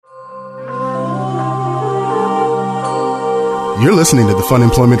You're listening to the Fun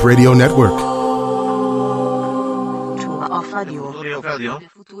Employment Radio Network. The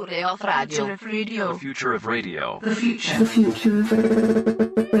future of radio. The future of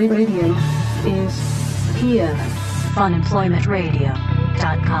radio is here.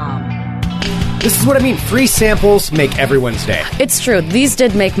 FunemploymentRadio.com. This is what I mean. Free samples make everyone's day. It's true. These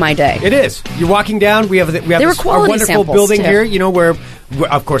did make my day. It is. You're walking down. We have this, our wonderful building too. here. You know where,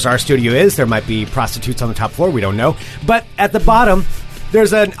 of course, our studio is. There might be prostitutes on the top floor. We don't know. But at the bottom,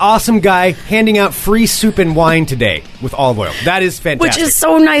 there's an awesome guy handing out free soup and wine today with olive oil. That is fantastic. Which is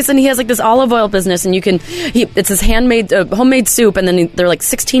so nice. And he has like this olive oil business, and it's his handmade, homemade soup, and then there are like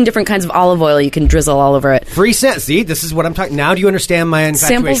 16 different kinds of olive oil you can drizzle all over it. Free samples. See, this is what I'm talking. Now do you understand my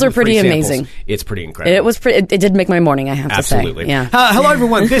infatuation? Samples are pretty amazing. It's pretty incredible. It did make my morning, I have to say. Absolutely. Yeah. Hello,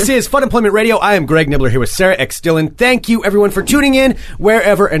 everyone. This is Fun Employment Radio. I am Greg Nibbler here with Sarah X. Dillon. Thank you, everyone, for tuning in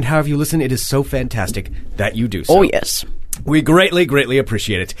wherever and however you listen. It is so fantastic that you do so. Oh, yes. We greatly, greatly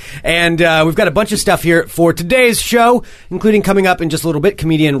appreciate it. And we've got a bunch of stuff here for today's show, including coming up in just a little bit.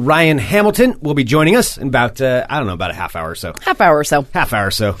 Comedian Ryan Hamilton will be joining us in about, about a half hour or so. Half hour or so,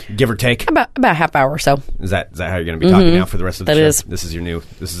 give or take. About half hour or so. Is that how you're going to be talking now for the rest of the show? That is. This is the new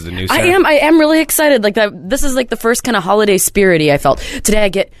Sarah. I am really excited. Like this is like the first kind of holiday spirity I felt. Today I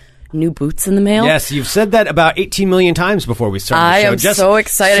get new boots in the mail. Yes, you've said that about 18 million times before we started the show. I am so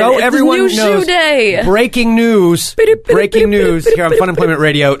excited. So it's everyone new knows, shoe day. Breaking news here on Fun Employment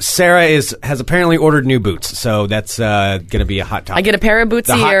Radio. Sarah has apparently ordered new boots, so that's going to be a hot topic. I get a pair of boots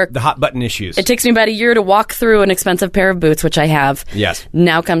a year. The hot button issues. It takes me about a year to walk through an expensive pair of boots, which I have. Yes.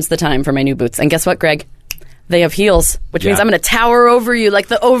 Now comes the time for my new boots. And guess what, Greg? They have heels, which means I'm going to tower over you like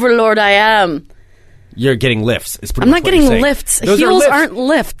the overlord I am. You're getting lifts. I'm not getting lifts. Heels aren't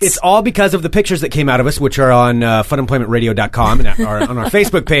lifts. It's all because of the pictures that came out of us, which are on funemploymentradio.com and on our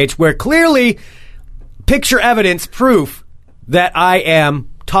Facebook page, where clearly picture evidence, proof that I am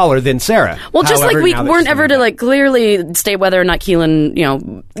taller than Sarah. Well, just like we weren't ever to like clearly state whether or not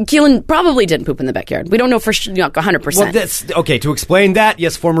Keelan probably didn't poop in the backyard. We don't know for 100%. Well, that's okay. To explain that,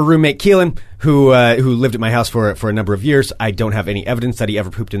 yes, former roommate Keelan, who lived at my house for a number of years. I don't have any evidence that he ever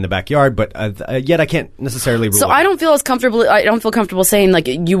pooped in the backyard, but yet I can't necessarily rule. So I don't feel comfortable saying like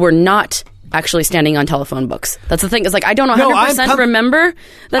you were not actually standing on telephone books. That's the thing. Is like I don't 100% remember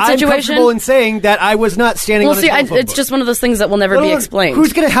that situation. I'm comfortable in saying that I was not standing on a telephone book. It's just one of those things that will never be explained.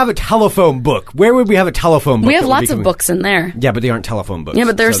 Who's going to have a telephone book? Where would we have a telephone book? We have lots of books in there. Yeah, but they aren't telephone books. Yeah,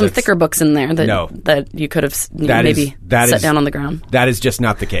 but there are some thicker books in there that you could have maybe set down on the ground. That is just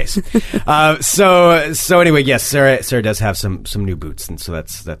not the case. So anyway, yes, Sarah does have some new boots, and so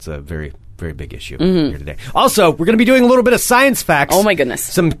that's a very, very big issue here today. Also, we're going to be doing a little bit of science facts. Oh my goodness.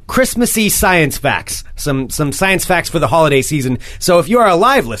 Some Christmassy science facts. Some science facts for the holiday season. So if you are a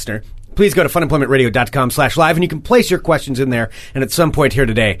live listener, please go to funemploymentradio.com/live and you can place your questions in there. And at some point here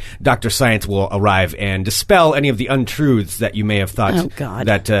today, Dr. Science will arrive and dispel any of the untruths that you may have thought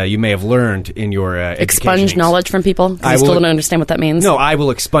that you may have learned in your expunge knowledge from people? I still don't understand what that means. No, I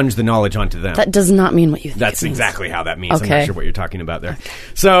will expunge the knowledge onto them. That does not mean what you think. That's it means. exactly how that means. Okay. I'm not sure what you're talking about there.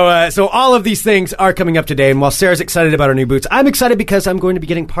 So all of these things are coming up today. And while Sarah's excited about her new boots, I'm excited because I'm going to be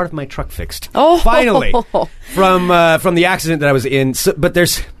getting part of my truck fixed. Oh, finally, from the accident that I was in. But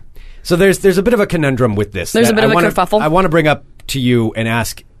there's a bit of a conundrum with this. There's a bit of a kerfuffle. I want to bring up to you and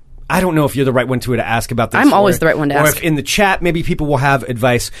ask. I don't know if you're the right one to ask about this. I'm always the right one to ask. Or if in the chat, maybe people will have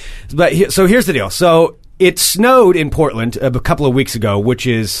advice. But so here's the deal. So it snowed in Portland a couple of weeks ago, which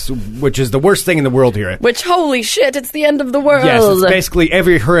is the worst thing in the world here. Which, holy shit, it's the end of the world. Yes, it's basically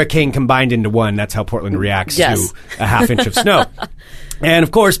every hurricane combined into one. That's how Portland reacts to a half inch of snow. And,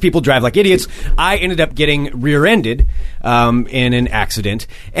 of course, people drive like idiots. I ended up getting rear-ended in an accident.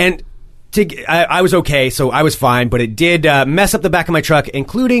 And I was okay, so I was fine, but it did mess up the back of my truck,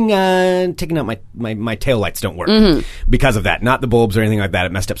 including taking out my taillights don't work because of that. Not the bulbs or anything like that.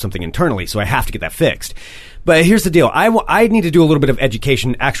 It messed up something internally, so I have to get that fixed. But here's the deal. I need to do a little bit of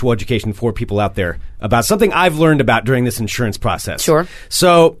actual education for people out there about something I've learned about during this insurance process. Sure.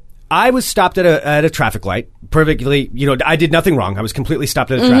 So I was stopped at a traffic light. Perfectly, I did nothing wrong. I was completely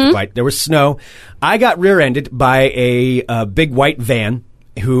stopped at a traffic light. There was snow. I got rear-ended by a big white van.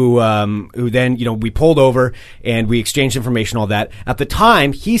 Who then, we pulled over and we exchanged information, all that. At the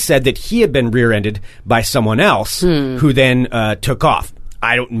time, he said that he had been rear-ended by someone else who then took off.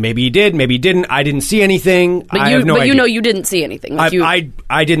 Maybe he did, maybe he didn't. I didn't see anything. I have no idea. You didn't see anything.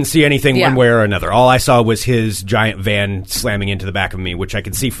 I didn't see anything one way or another. All I saw was his giant van slamming into the back of me, which I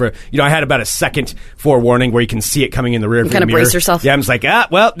could see I had about a second forewarning where you can see it coming in the rear view mirror. Kind of brace yourself. Yeah, I'm just like,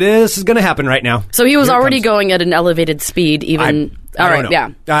 well, this is going to happen right now. So he was already going at an elevated speed, even All right,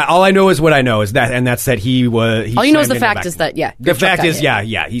 yeah. All I know is what I know is that, and that's that he was. All you know is the fact is that, The fact is,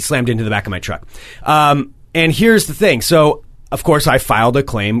 he slammed into the back of my truck. And here's the thing. So, of course, I filed a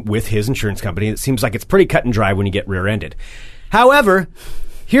claim with his insurance company. It seems like it's pretty cut and dry when you get rear-ended. However,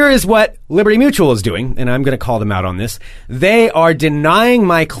 here is what Liberty Mutual is doing, and I'm going to call them out on this. They are denying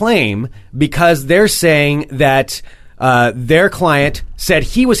my claim because they're saying that their client said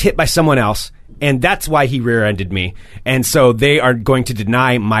he was hit by someone else, and that's why he rear-ended me. And so they are going to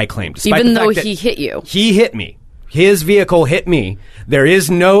deny my claim. Even though he hit you. He hit me. His vehicle hit me. There is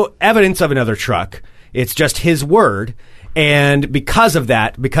no evidence of another truck. It's just his word. And because of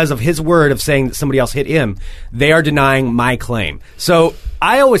that, because of his word of saying that somebody else hit him, they are denying my claim. So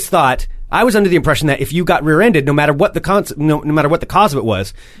I always thought, I was under the impression that if you got rear-ended, no matter what the cause of it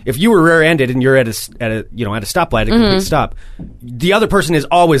was, if you were rear-ended and you're at a stoplight, a complete stop, the other person is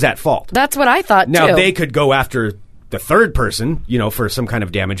always at fault. That's what I thought, now, too. they could go after the third person, for some kind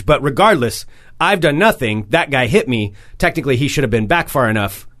of damage. But regardless, I've done nothing. That guy hit me. Technically, he should have been back far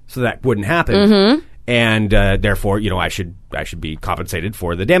enough so that wouldn't happen. And therefore, I should be compensated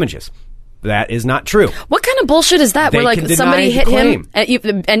for the damages. That is not true. What kind of bullshit is that? Where somebody hit him,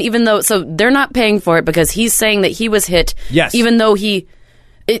 and even though they're not paying for it because he's saying that he was hit. Yes. Even though he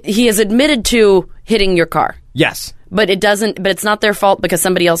has admitted to hitting your car. Yes. But it's not their fault because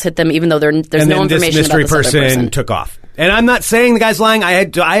somebody else hit them, even though there's no information this mystery about this other person took off. And I'm not saying the guy's lying.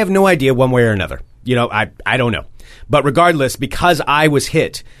 I have no idea one way or another. I don't know. But regardless, because I was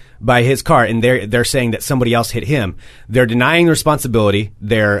hit by his car, and they're saying that somebody else hit him, they're denying the responsibility.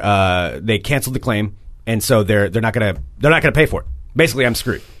 They canceled the claim, and so they're not gonna pay for it. Basically, I'm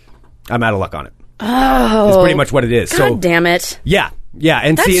screwed. I'm out of luck on it. Oh, it's pretty much what it is. God damn it! Yeah,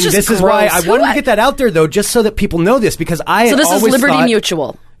 and That's this just is why I gross. wanted to get that out there, though, just so that people know this, because So this is Liberty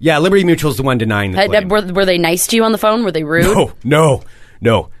Mutual. Yeah, Liberty Mutual is the one denying the claim. Were they nice to you on the phone? Were they rude?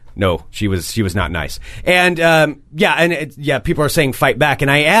 No, she was not nice. And people are saying fight back, and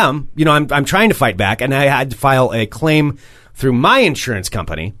I am. I'm trying to fight back, and I had to file a claim through my insurance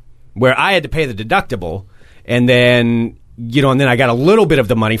company where I had to pay the deductible, and then I got a little bit of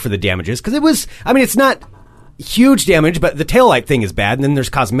the money for the damages because it's not huge damage, but the taillight thing is bad, and then there's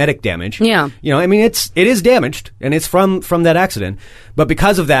cosmetic damage. Yeah. It is damaged, and it's from that accident. But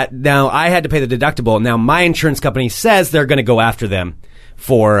because of that, now I had to pay the deductible. Now my insurance company says they're going to go after them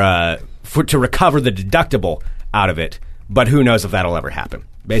to recover the deductible out of it, but who knows if that'll ever happen.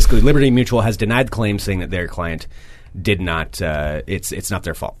 Basically, Liberty Mutual has denied the claim, saying that their client did not. It's not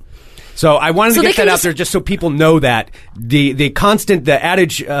their fault. So I wanted to get that out there just so people know that the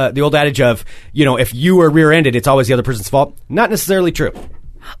old adage of if you were rear-ended, it's always the other person's fault. Not necessarily true.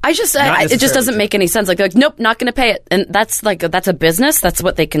 It just doesn't make any sense. Like nope, not going to pay it, and that's a business. That's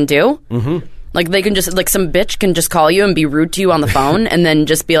what they can do. Mm-hmm. Like they can just some bitch can just call you and be rude to you on the phone, and then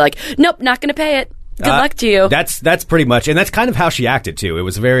just be like, nope, not going to pay it. Good luck to you. That's pretty much, and that's kind of how she acted too. It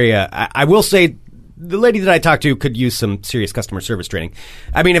was very. I will say, the lady that I talked to could use some serious customer service training.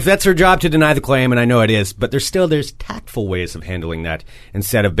 I mean, if that's her job to deny the claim, and I know it is, but there's tactful ways of handling that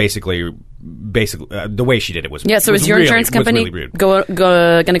instead of basically the way she did it was. Yeah. So is your insurance company really going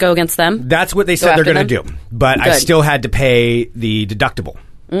to go against them? That's what they said they're going to do, but I still had to pay the deductible.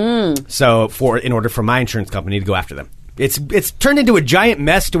 So in order for my insurance company to go after them, it's turned into a giant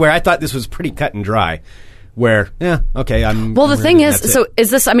mess to where I thought this was pretty cut and dry. Where, the thing is, so is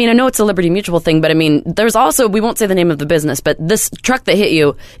this, I know it's a Liberty Mutual thing, but there's also, we won't say the name of the business, but this truck that hit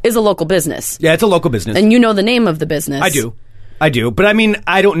you is a local business. Yeah, it's a local business. And you know the name of the business. I do. But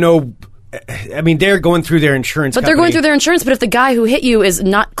I don't know. They're going through their insurance company. They're going through their insurance, but if the guy who hit you is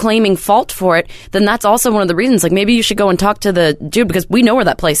not claiming fault for it, then that's also one of the reasons. Like, maybe you should go and talk to the dude, because we know where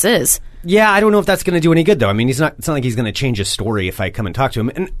that place is. Yeah, I don't know if that's going to do any good, though. It's not like he's going to change his story if I come and talk to him.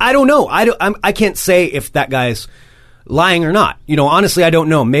 And I don't know. I can't say if that guy's lying or not. Honestly, I don't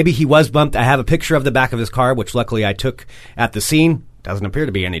know. Maybe he was bumped. I have a picture of the back of his car, which luckily I took at the scene. Doesn't appear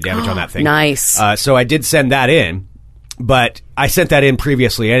to be any damage on that thing. Nice. So I did send that in. But I sent that in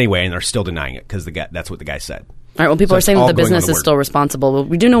previously anyway, and they're still denying it because that's what the guy said. All right. Well, people are saying that the business is still responsible. Well,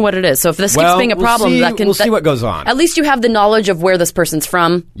 we do know what it is. So if this keeps being a problem, we'll see what goes on. At least you have the knowledge of where this person's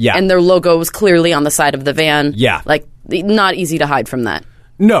from. Yeah. And their logo is clearly on the side of the van. Yeah. Like, not easy to hide from that.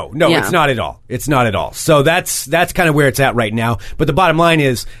 No, it's not at all. It's not at all. So that's kind of where it's at right now. But the bottom line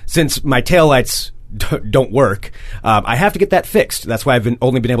is, since my taillights don't work, I have to get that fixed. That's why I've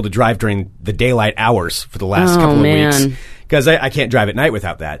only been able to drive during the daylight hours for the last couple of weeks, because I can't drive at night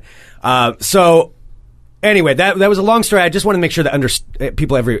without that. So anyway, that was a long story. I just want to make sure that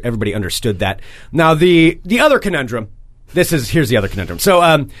everybody understood that. Now the other conundrum here's the other conundrum.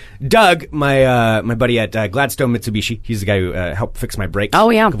 So, Doug, my buddy at Gladstone Mitsubishi, he's the guy who helped fix my brakes. Oh,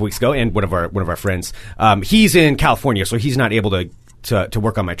 yeah. A couple weeks ago, and one of our friends. He's in California, so he's not able to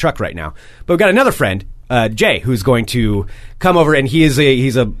work on my truck right now. But we've got another friend, Jay, who's going to come over, and he's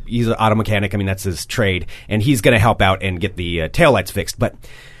an auto mechanic. I mean, that's his trade, and he's going to help out and get the taillights fixed. But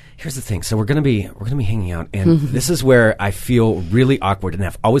here's the thing: so we're gonna be hanging out, and this is where I feel really awkward, and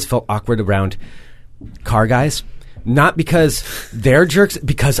I've always felt awkward around car guys, not because they're jerks,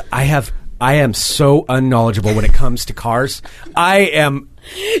 because I am so unknowledgeable when it comes to cars. Greg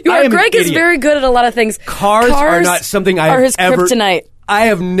is very good at a lot of things. Cars are not something I have his kryptonite. I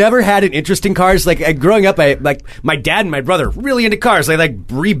have never had an interest in cars. Like growing up, my dad and my brother really into cars. They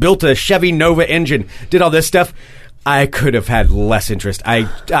rebuilt a Chevy Nova engine, did all this stuff. I could have had less interest.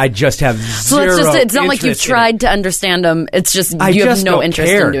 I just have zero. So it's not like you've tried to understand them. It's just you have no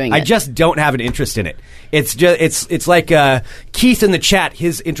interest in doing it. I just don't have an interest in it. It's just it's like Keith in the chat.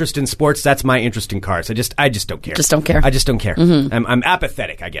 His interest in sports. That's my interest in cars. I just don't care. Just don't care. I just don't care. Mm-hmm. I'm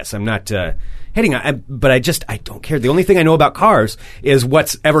apathetic. I guess I'm not hating. But I don't care. The only thing I know about cars is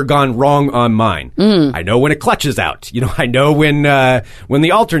what's ever gone wrong on mine. I know when a clutch is out. I know when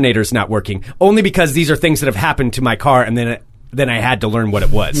the alternator's not working. Only because these are things that have happened to my car, and then I had to learn what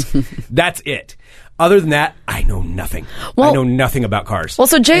it was. That's it. Other than that, I know nothing. I know nothing about cars. Well,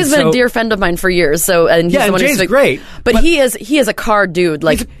 so Jay's been a dear friend of mine for years. So and he's the one Jay's who's great. But he is a car dude.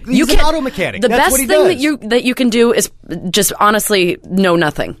 Like he's an auto mechanic. The best thing that you can do is just honestly know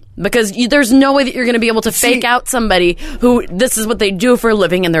nothing, because there's no way that you're going to be able to fake out somebody who this is what they do for a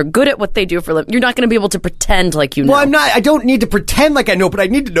living and they're good at what they do for a living. You're not going to be able to pretend like you know. Well, I'm not. I don't need to pretend like I know, but I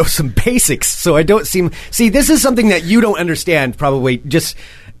need to know some basics. So I don't see. This is something that you don't understand probably.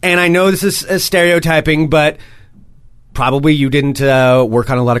 And I know this is stereotyping, but probably you didn't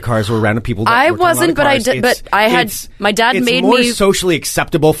work on a lot of cars or around people. That I worked on a lot wasn't, of but I cars. did. But I had my dad it's made more me socially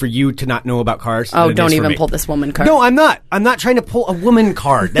acceptable for you to not know about cars. Oh, don't even pull this woman card. No, I'm not. I'm not trying to pull a woman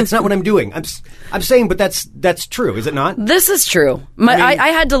card. That's not what I'm doing. I'm saying, but that's true, is it not? This is true. I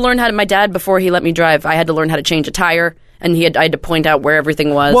had to learn how to. My dad, before he let me drive, I had to learn how to change a tire. And I had to point out where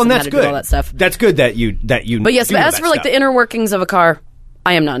everything was. Well, and that's how to good. Do all that stuff. That's good that you. But yes, as for the inner workings of a car,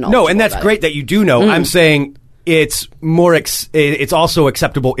 I am not knowledgeable. No, and that's great that you do know. I'm saying it's more. It's also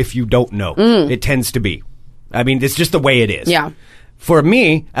acceptable if you don't know. It tends to be. I mean, it's just the way it is. Yeah. For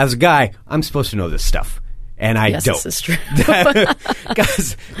me, as a guy, I'm supposed to know this stuff. And I don't. This is true.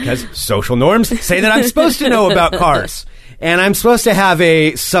 Because social norms say that I'm supposed to know about cars. And I'm supposed to have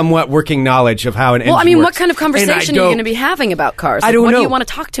a somewhat working knowledge of how an engine works. What kind of conversation are you going to be having about cars? I don't know. What do you want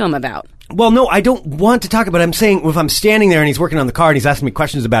to talk to him about? Well, no, I don't want to talk about it. I'm saying if I'm standing there and he's working on the car and he's asking me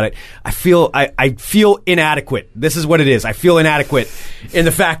questions about it, I feel inadequate. This is what it is. I feel inadequate in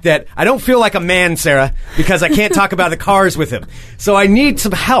the fact that I don't feel like a man, Sarah, because I can't talk about the cars with him. So I need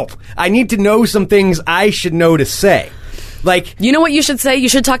some help. I need to know some things I should know to say. Like, you know what you should say? You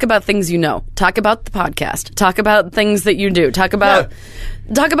should talk about things you know. Talk about the podcast. Talk about things that you do. Talk about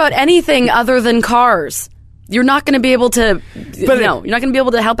anything other than cars. You're not going to be able to. You're not going to be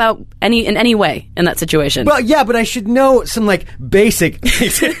able to help out in any way in that situation. Well, yeah, but I should know some basic.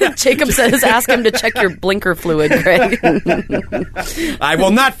 Jacob says, "Ask him to check your blinker fluid, Greg." I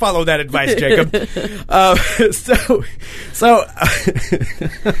will not follow that advice, Jacob.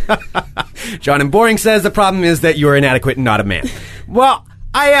 John and Boring says the problem is that you are inadequate and not a man. Well,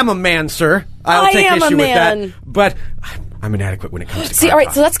 I am a man, sir. I'll take issue with that, but I'm inadequate when it comes to See, all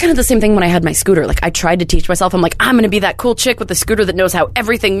right, so that's kind of the same thing when I had my scooter. Like, I tried to teach myself. I'm like, I'm going to be that cool chick with the scooter that knows how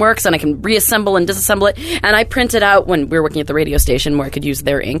everything works, and I can reassemble and disassemble it. And I printed out, when we were working at the radio station where I could use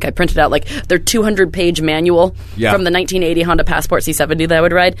their ink, I printed out, their 200-page manual from the 1980 Honda Passport C70 that I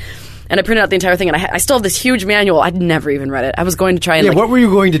would ride. And I printed out the entire thing, and I still have this huge manual. I'd never even read it. I was going to try and what were you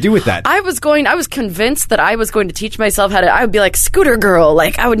going to do with that? I was convinced that I was going to teach myself I would be like Scooter Girl.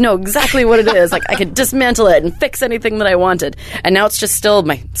 I would know exactly what it is. I could dismantle it and fix anything that I wanted. And now it's just still,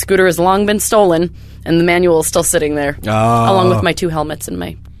 my scooter has long been stolen, and the manual is still sitting there, along with my 2 helmets and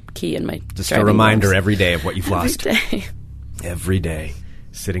my key and my just a reminder every day of what you've lost. Every day.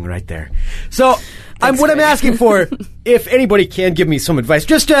 Sitting right there. So, what I'm asking for, if anybody can give me some advice,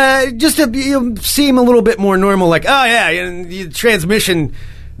 just to seem a little bit more normal, the transmission,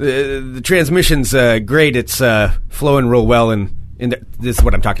 the transmission's great, it's flowing real well, and this is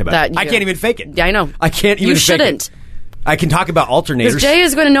what I'm talking about. I can't even fake it. Yeah, I know. I can't even fake it. You shouldn't. I can talk about alternators. Because Jay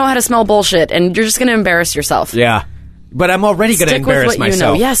is going to know how to smell bullshit, and you're just going to embarrass yourself. Yeah. But I'm already going to embarrass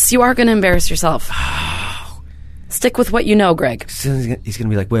myself. You know. Yes, you are going to embarrass yourself. Stick with what you know, Greg. He's going to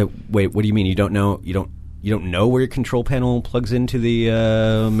be like, wait, what do you mean? You don't know? You don't You don't know where your control panel plugs into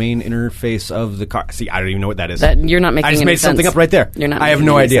the main interface of the car. See, I don't even know what that is. You're not making I just any made sense. something up right there. You're not. I have making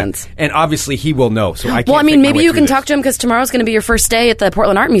no any idea. sense. And obviously, he will know. So I can't. Well, I mean, fake my maybe way you through can this. talk to him because tomorrow's going to be your first day at the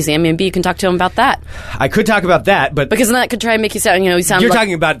Portland Art Museum. Maybe you can talk to him about that. I could talk about that, but Because then that could try and make you sound. You sound. you're like,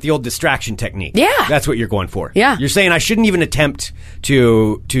 talking about the old distraction technique. Yeah. That's what you're going for. Yeah. You're saying I shouldn't even attempt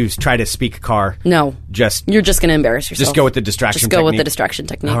to try to speak car. No. You're just going to embarrass yourself. Just go with the distraction Just go with technique. the distraction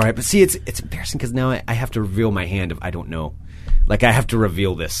technique. All right, but see, it's embarrassing because now I have to reveal my hand of I don't know. Like, I have to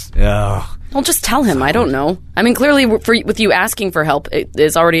reveal this. Ugh. Well, just tell him. I don't know. I mean, clearly, with you asking for help, it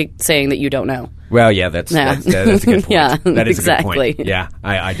is already saying that you don't know. Well, yeah, that's a good point. Yeah, that is exactly. a good point. Yeah,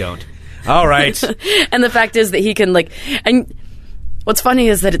 I don't. All right. And the fact is that he can, and what's funny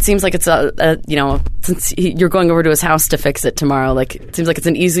is that it seems like it's since you're going over to his house to fix it tomorrow, it seems like it's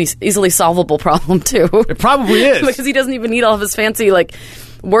an easily solvable problem, too. It probably is. Because he doesn't even need all of his fancy,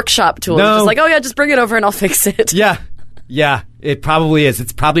 workshop tools. No. Just oh, yeah, just bring it over and I'll fix it. Yeah, it probably is.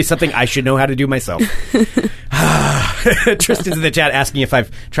 It's probably something I should know how to do myself. Tristan's in the chat asking if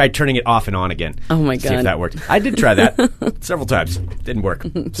I've tried turning it off and on again. Oh, my See God. if that worked. I did try that several times. Didn't work.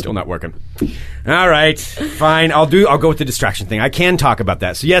 Still not working. All right, fine. I'll go with the distraction thing. I can talk about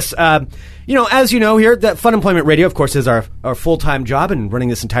that. So yes, as you know here, that Fun Employment Radio, of course, is our full-time job and running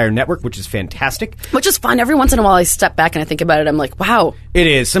this entire network, which is fantastic. Which is fun. Every once in a while I step back and I think about it. I'm like, wow. It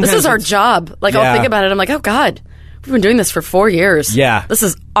is. Sometimes this is our job. I'll think about it. I'm like, oh, God. We've been doing this for 4 years. Yeah. This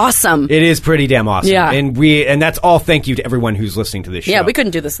is awesome. It is pretty damn awesome. Yeah. And that's all thank you to everyone who's listening to this show. Yeah, we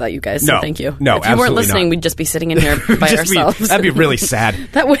couldn't do this without you guys, so No. thank you. No, if you weren't absolutely listening, not. we'd just be sitting in here by ourselves. That'd be really sad.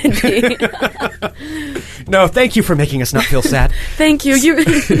 That would be. No, thank you for making us not feel sad. Thank you.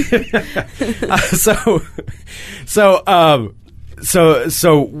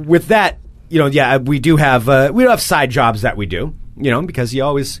 So with that, we do have side jobs that we do. Because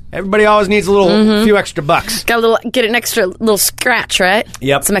everybody always needs a few extra bucks. Got get an extra little scratch, right?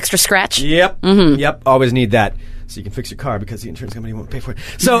 Yep. Some extra scratch. Yep. Mm-hmm. Yep. Always need that. So you can fix your car because the insurance company won't pay for it.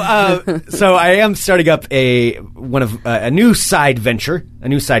 So, so I am starting up a new side venture, a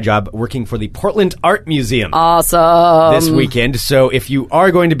new side job, working for the Portland Art Museum. Awesome. This weekend. So if you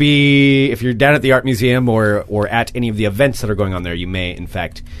are going to if you're down at the Art Museum or at any of the events that are going on there, you may in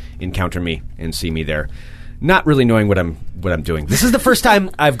fact encounter me and see me there. Not really knowing what I'm doing. This is the first time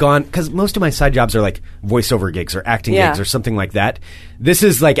I've gone, because most of my side jobs are like voiceover gigs or acting gigs or something like that. This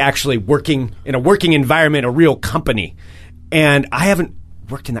is actually working in a working environment, a real company, and I haven't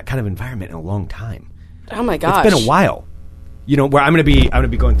worked in that kind of environment in a long time. Oh my gosh, it's been a while. Where I'm gonna be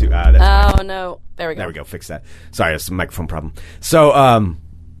going through. No, there we go. There we go. Fix that. Sorry, it's a microphone problem. So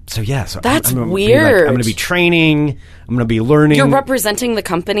that's I'm weird. I'm gonna be training. I'm gonna be learning. You're representing the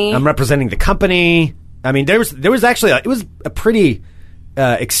company. I'm representing the company. I mean, there was actually it was a pretty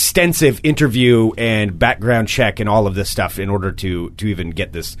extensive interview and background check and all of this stuff in order to even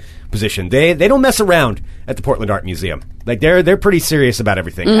get this position. They don't mess around at the Portland Art Museum. They're pretty serious about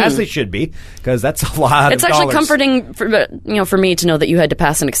everything, as they should be, because that's a lot. It's of actually dollars. comforting for me to know that you had to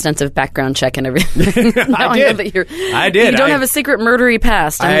pass an extensive background check and everything. I did. I did. You don't have a secret murdery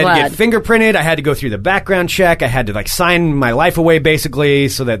past. I I'm had glad. to get fingerprinted. I had to go through the background check. I had to sign my life away basically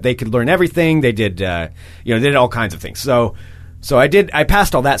so that they could learn everything. They did, they did all kinds of things. So I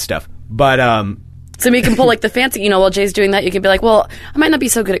passed all that stuff. But so you can pull the fancy, while Jay's doing that, you can be like, well, I might not be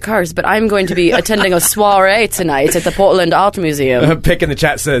so good at cars, but I'm going to be attending a soiree tonight at the Portland Art Museum. Pick in the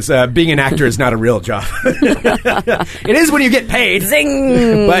chat says, being an actor is not a real job. It is when you get paid.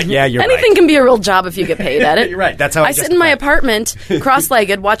 Zing! But yeah, you're right. Anything can be a real job if you get paid at it. You're right. That's how I sit in my apartment,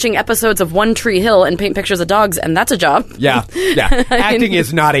 cross-legged, watching episodes of One Tree Hill and paint pictures of dogs, and that's a job. Yeah. Acting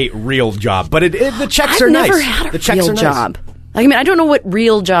is not a real job, but the checks are nice. I've never had a the checks real are nice. job. I don't know what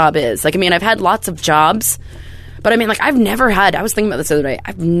real job is. I've had lots of jobs, but I've never had, I was thinking about this the other day,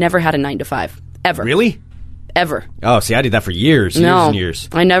 I've never had a 9-to-5. Ever. Really? Ever. Oh, see, I did that for years and years.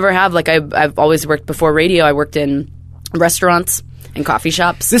 I never have. I've always worked before radio. I worked in restaurants and coffee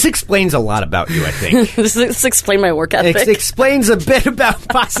shops. This explains a lot about you, I think. This explains my work ethic. It explains a bit about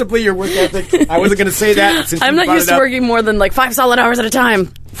possibly your work ethic. I wasn't going to say that. Since I'm you not brought used it to up. working more than 5 solid hours at a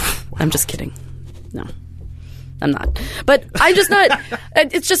time. I'm just kidding. No. I'm not. But I'm just not.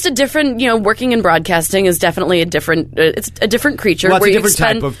 It's just a different, working in broadcasting is definitely a different, it's a different creature. Well, it's where a you different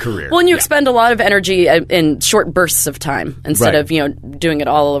expend, type of career. Well, and you Yeah. expend a lot of energy in short bursts of time instead Right. of, doing it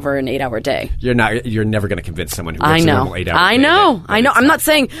all over an 8-hour day. You're never going to convince someone who works I a know. normal 8 hours. I know. I'm not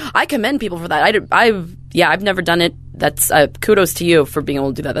saying I commend people for that. I've never done it. That's kudos to you for being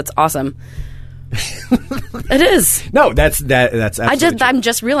able to do that. That's awesome. It is. No, that's absolutely true. I'm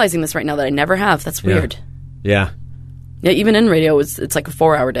just realizing this right now that I never have. That's weird. Yeah. Yeah, even in radio, it's like a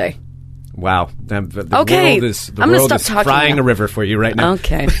 4-hour day. Wow. The Okay. world is, I'm gonna stop is talking frying now. a river for you right now.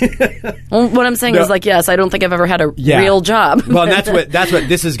 Okay. Well, what I'm saying is yes, I don't think I've ever had a real job. Well, and that's what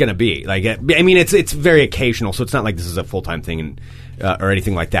this is going to be. Like, I mean, it's very occasional, so it's not like this is a full-time thing or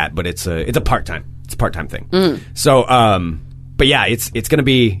anything like that. But it's a part-time. It's a part-time thing. So, but yeah, it's going to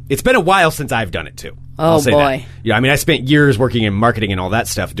be. It's been a while since I've done it too. Oh, I'll say boy. that. Yeah, I mean, I spent years working in marketing and all that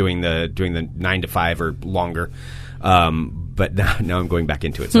stuff, doing the 9 to 5 or longer. But now I'm going back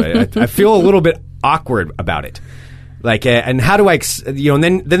into it, so I feel a little bit awkward about it. Like, and how do I, and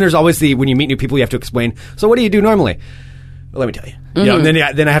then there's always when you meet new people, you have to explain. So, what do you do normally? Well, let me tell you. You know, and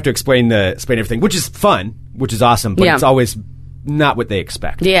then I have to explain everything, which is fun, which is awesome, but it's always not what they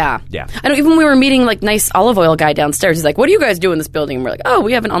expect. Yeah. Yeah. I know, even when we were meeting, like, nice olive oil guy downstairs, he's like, what do you guys do in this building? And we're like, oh,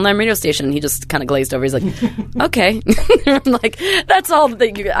 we have an online radio station. And he just kind of glazed over. He's like, okay. I'm like, that's all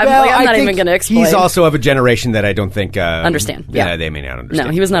that I'm not even going to explain. He's also of a generation that I don't think... understand. Yeah. They may not understand.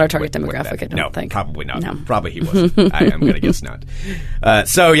 No, he was not our target demographic, I don't think. No, probably not. No. Probably he wasn't. I'm going to guess not.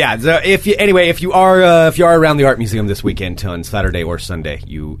 So if you are around the art museum this weekend on Saturday or Sunday,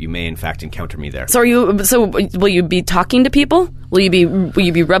 you may in fact encounter me there. So will you be talking to people? Will you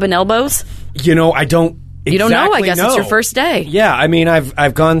be rubbing elbows? I don't. You don't know? I guess it's your first day. Yeah, I mean,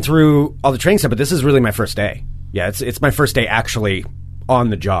 I've gone through all the training stuff, but this is really my first day. Yeah, it's my first day actually on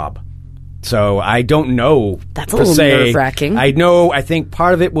the job. So I don't know. That's a little nerve-wracking. I think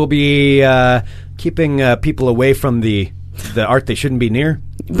part of it will be keeping people away from the art they shouldn't be near.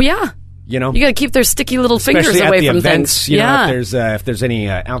 Yeah. You got to keep their sticky little fingers especially away at the from events, things. If there's any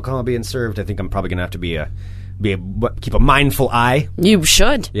alcohol being served, I think I'm probably going to have to keep a mindful eye. You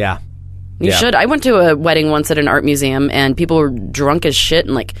should. Yeah. You should. I went to a wedding once at an art museum, and people were drunk as shit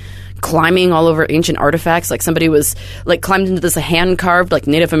and, like, climbing all over ancient artifacts. Like, somebody was, like, climbed into this hand-carved, like,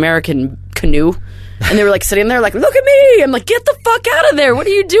 Native American canoe. And they were, like, sitting there like, look at me! I'm like, get the fuck out of there! What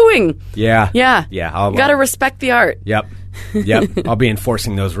are you doing? Yeah. Yeah. Yeah. You gotta respect the art. Yep. I'll be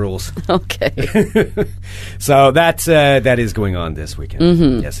enforcing those rules. Okay. So that is going on this weekend.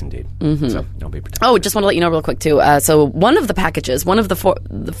 Mm-hmm. Yes, indeed. Mm-hmm. So don't be protected. Oh, just want to let you know real quick too. So one of the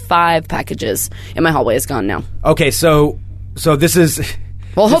 5 packages in my hallway is gone now. Okay, so this is.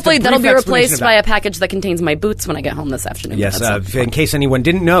 Well, hopefully that'll be replaced by a package that contains my boots when I get home this afternoon. Yes, in case anyone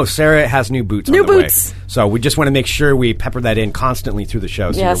didn't know, Sarah has new boots on the way. So we just want to make sure we pepper that in constantly through the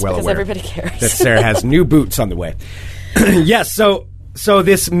show so you're well aware everybody cares. that Sarah has new boots on the way. Yes, so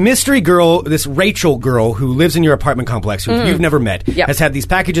this mystery girl, this Rachel girl who lives in your apartment complex, who you've never met, has had these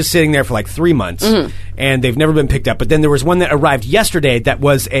packages sitting there for like 3 months, and they've never been picked up. But then there was one that arrived yesterday that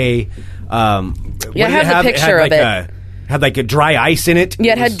was a... I have the picture of it. Had like a dry ice in it.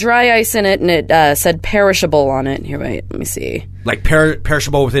 Yeah, it had dry ice in it, and it said perishable on it. Here, wait, let me see. Like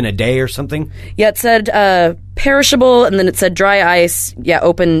perishable within a day or something? Yeah, it said perishable, and then it said dry ice,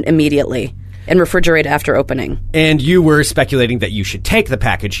 open immediately. And refrigerate after opening. And you were speculating that you should take the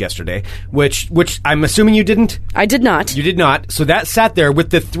package yesterday, which I'm assuming you didn't? I did not. You did not. So that sat there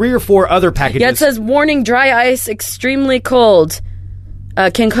with the 3 or 4 other packages. Yeah, it says, warning, dry ice, extremely cold.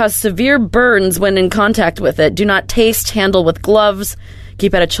 Can cause severe burns when in contact with it. Do not taste, handle with gloves.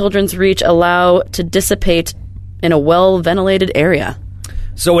 Keep at a children's reach. Allow to dissipate in a well-ventilated area.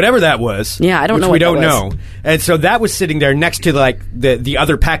 So whatever that was, I don't know what we don't that was. know, and so that was sitting there next to like the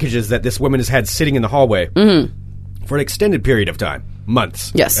other packages that this woman has had sitting in the hallway for an extended period of time,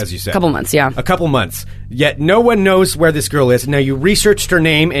 months. Yes, as you said, a couple months. Yeah, a couple months. Yet no one knows where this girl is. Now you researched her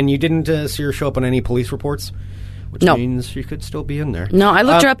name, and you didn't see her show up on any police reports, which means she could still be in there. No, I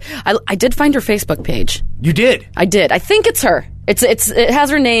looked her up. I did find her Facebook page. You did? I did. I think it's her. It has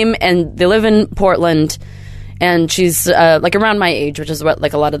her name, and they live in Portland. And she's like around my age, which is what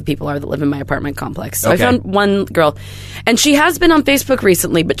like a lot of the people are that live in my apartment complex. So I found one girl, and she has been on Facebook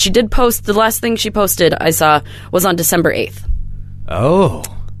recently, but she did post. The last thing she posted I saw was on December 8th. Oh,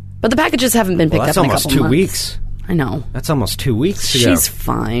 but the packages haven't been picked up. That's in a almost couple 2 months. weeks. I know. That's almost 2 weeks ago. She's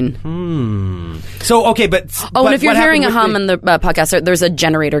fine. So, okay, but... and if you're hearing a hum in the podcast, there's a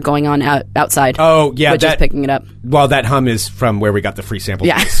generator going on outside. Oh, yeah. Which is picking it up. Well, that hum is from where we got the free samples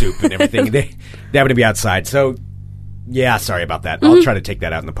of the soup and everything. They happen to be outside. So, yeah, sorry about that. I'll try to take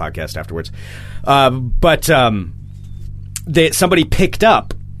that out in the podcast afterwards. But somebody picked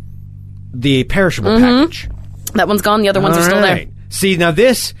up the perishable package. That one's gone. The other ones are still there. See, now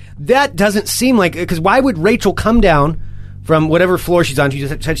that doesn't seem like... Because why would Rachel come down from whatever floor she's on? She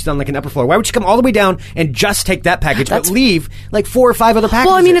just said she's on like an upper floor. Why would she come all the way down and just take that package, but leave like 4 or 5 other packages?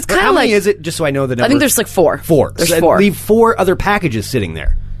 Well, I mean, it's kind of like... How many is it, just so I know the number? I think there's like 4. 4. There's so 4. Leave 4 other packages sitting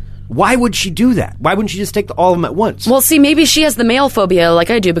there. Why would she do that? Why wouldn't she just take all of them at once? Well, see, maybe she has the mail phobia like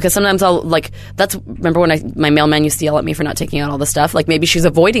I do, because sometimes I'll, like, remember when my mailman used to yell at me for not taking out all the stuff? Like, maybe she's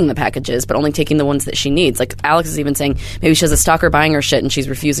avoiding the packages, but only taking the ones that she needs. Like, Alex is even saying maybe she has a stalker buying her shit and she's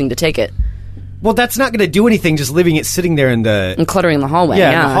refusing to take it. Well, that's not going to do anything, just leaving it sitting there in the... And cluttering the hallway, in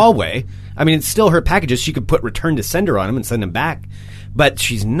the hallway. I mean, it's still her packages. She could put return to sender on them and send them back. But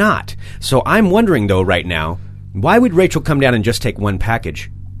she's not. So I'm wondering, though, right now, why would Rachel come down and just take one package?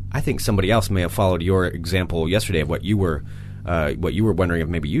 I think somebody else may have followed your example yesterday of what you were wondering if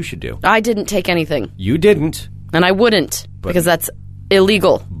maybe you should do. I didn't take anything. You didn't. And I wouldn't, because that's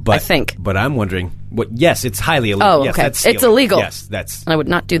illegal, I think. But I'm wondering, yes, it's highly illegal. Oh, yes, okay. That's it's illegal. Yes, that's... I would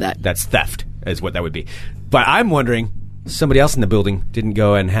not do that. That's theft, is what that would be. But I'm wondering, somebody else in the building didn't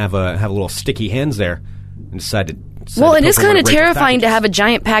go and have a little sticky hands there and decide to... Well, it is kind of terrifying to have a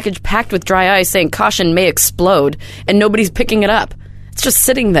giant package packed with dry ice saying caution may explode, and nobody's picking it up. It's just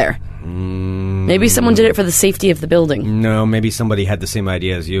sitting there. Maybe someone did it for the safety of the building. No, maybe somebody had the same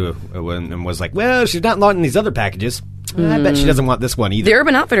idea as you and was like, well, she's not wanting these other packages. I bet she doesn't want this one either. The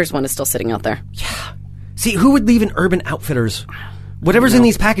Urban Outfitters one is still sitting out there. Yeah. See, who would leave an Urban Outfitters? Whatever's in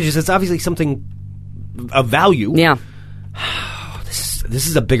these packages, it's obviously something of value. Yeah. This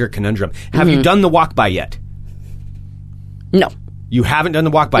is a bigger conundrum. Have you done the walk-by yet? No. You haven't done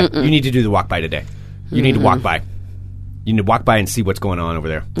the walk-by? You need to do the walk-by today. You need to walk by. You need to walk by and see what's going on over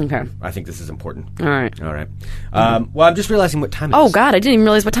there. Okay. I think this is important. All right. Well, I'm just realizing what time it is. Oh, God, I didn't even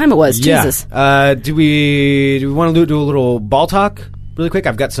realize what time it was. Yeah. Jesus. Do we want to do a little ball talk really quick?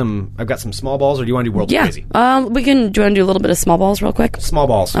 I've got some small balls, or do you want to do world crazy? Do you want to do a little bit of small balls real quick? Small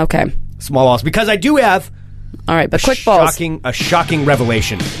balls. Okay. Small balls, because I do have all right, but quick balls. A shocking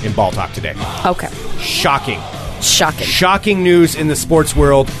revelation in ball talk today. Okay. Shocking news in the sports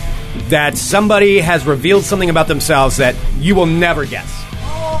world that somebody has revealed something about themselves that you will never guess.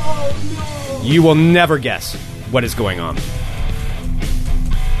 Oh, no. You will never guess what is going on.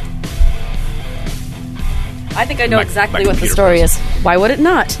 I think I know exactly what the story is. Why would it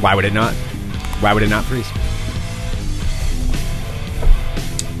not? Why would it not? Why would it not freeze?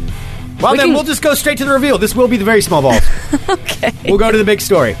 Well, we'll just go straight to the reveal. This will be the very small balls. Okay. We'll go to the big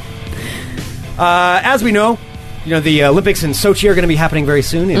story. As we know, the Olympics in Sochi are going to be happening very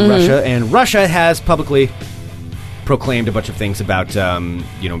soon in Russia, and Russia has publicly proclaimed a bunch of things about,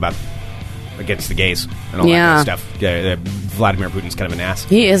 about against the gays and all that kind of stuff. Vladimir Putin's kind of an ass.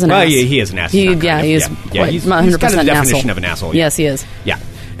 He is an ass. He is an ass. He is 100% he's kind of the definition asshole. of an asshole. Yes, he is. Yeah.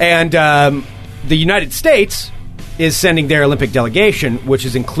 And the United States is sending their Olympic delegation, which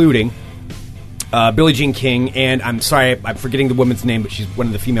is including Billie Jean King, and I'm sorry, I'm forgetting the woman's name, but she's one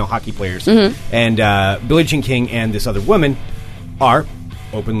of the female hockey players. And Billie Jean King and this other woman are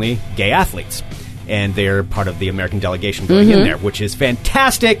openly gay athletes, and they're part of the American delegation going in there, which is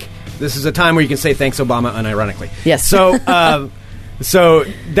fantastic. This is a time where you can say thanks, Obama, unironically. Yes. So, so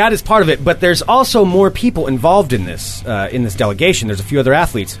that is part of it, but there's also more people involved in this delegation. There's a few other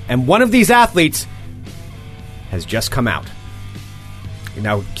athletes, and one of these athletes has just come out.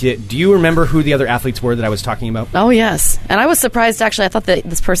 Now, do you remember who the other athletes were that I was talking about? Oh, yes. And I was surprised, actually. I thought that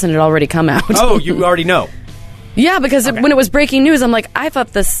this person had already come out. Oh, you already know? Yeah, because when it was breaking news, I'm like, I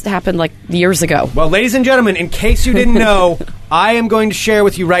thought this happened, years ago. Well, ladies and gentlemen, in case you didn't know, I am going to share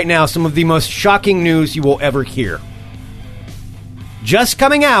with you right now some of the most shocking news you will ever hear. Just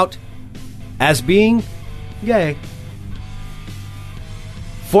coming out as being gay.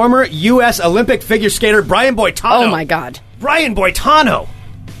 Former U.S. Olympic figure skater Brian Boitano. Oh, my God. Brian Boitano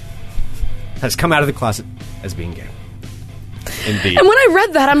has come out of the closet as being gay. Indeed. And when I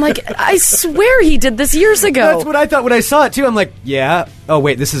read that, I'm like, I swear he did this years ago. That's what I thought when I saw it, too. I'm like, yeah. Oh,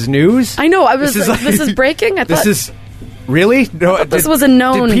 wait, this is news? I know. This is breaking? I thought... This is... Really? No. This was a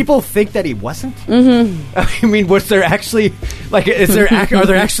known... Did people think that he wasn't? I mean, was there actually... are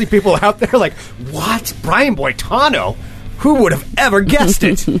there actually people out there like, what? Brian Boitano? Who would have ever guessed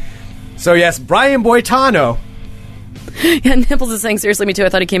it? So, yes, Brian Boitano... Yeah, Nipples is saying, seriously, me too. I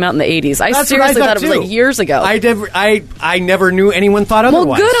thought he came out in the 80s. I seriously thought it was years ago. I never knew anyone thought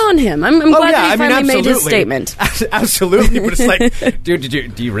otherwise. Well, good on him. I'm glad that he finally made his statement. Absolutely. But it's like,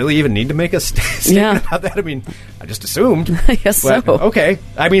 dude, do you really even need to make a statement about that? I mean, I just assumed. I guess so. Okay.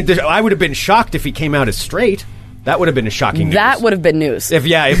 I mean, I would have been shocked if he came out as straight. That would have been a shocking news. That would have been news. If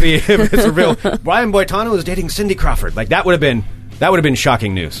it's real. Brian Boitano is dating Cindy Crawford. That would have been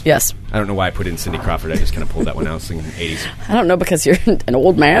shocking news. Yes. I don't know why I put in Cindy Crawford. I just kind of pulled that one out. I was thinking 80s. I don't know, because you're an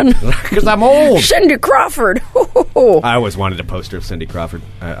old man. Because I'm old. Cindy Crawford. I always wanted a poster of Cindy Crawford.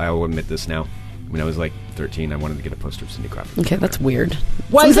 I will admit this now. I mean, I was like 13, I wanted to get a poster of Cindy Crawford. Okay, that's weird.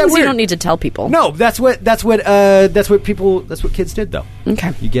 Why is that weird? You don't need to tell people. No, that's what kids did though.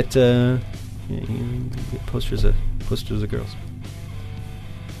 Okay, you get posters of girls.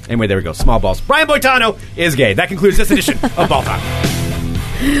 Anyway, there we go. Small balls. Brian Boitano is gay. That concludes this edition of Ball Talk.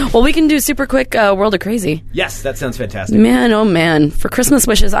 Well, we can do super quick World of Crazy. Yes, that sounds fantastic. Man, oh man. For Christmas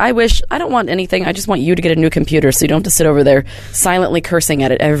wishes, I don't want anything. I just want you to get a new computer so you don't have to sit over there silently cursing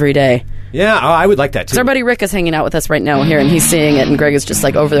at it every day. Yeah, I would like that too. So our buddy Rick is hanging out with us right now here, and he's seeing it, and Greg is just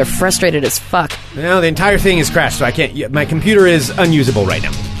like over there frustrated as fuck. No, the entire thing is crashed, so I can't. My computer is unusable right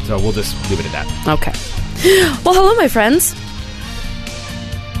now, so we'll just leave it at that. Okay. Well, hello, my friends.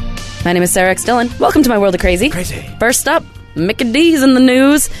 My name is Sarah X. Dillon. Welcome to my World of Crazy. Crazy. First up, Mickey D's in the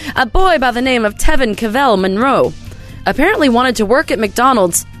news. A boy by the name of Tevin Cavell Monroe apparently wanted to work at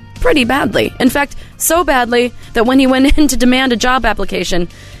McDonald's pretty badly. In fact, so badly that when he went in to demand a job application,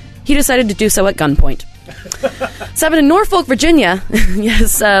 he decided to do so at gunpoint. So happened in Norfolk, Virginia.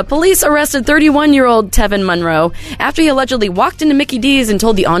 Yes, police arrested 31-year-old Tevin Monroe after he allegedly walked into Mickey D's and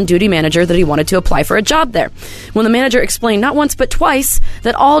told the on-duty manager that he wanted to apply for a job there. When the manager explained not once but twice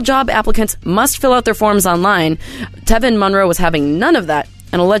that all job applicants must fill out their forms online, Tevin Monroe was having none of that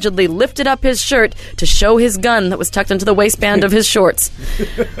and allegedly lifted up his shirt to show his gun that was tucked into the waistband of his shorts.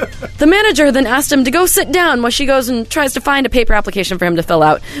 The manager then asked him to go sit down while she goes and tries to find a paper application for him to fill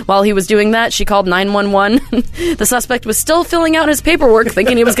out. While he was doing that, she called 911. The suspect was still filling out his paperwork,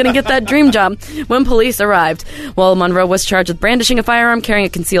 thinking he was going to get that dream job, when police arrived. Well, Monroe was charged with brandishing a firearm, carrying a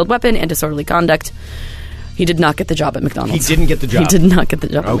concealed weapon, and disorderly conduct. He did not get the job at McDonald's. He didn't get the job? He did not get the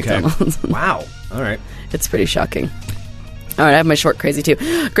job at McDonald's. Wow. All right. It's pretty shocking. All right, I have my short crazy too.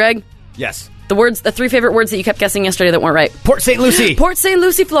 Greg? Yes. The 3 favorite words that you kept guessing yesterday that weren't right. Port St. Lucie. Port St.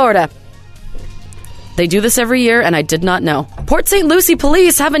 Lucie, Florida. They do this every year, and I did not know. Port St. Lucie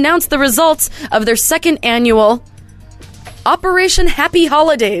police have announced the results of their 2nd annual Operation Happy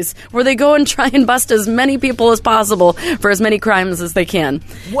Holidays, where they go and try and bust as many people as possible for as many crimes as they can.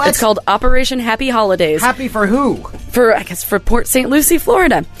 What? It's called Operation Happy Holidays. Happy for who? For Port St. Lucie,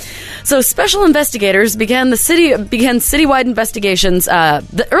 Florida. So special investigators began citywide investigations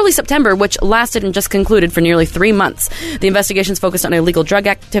early September, which lasted and just concluded for nearly 3 months. The investigations focused on illegal drug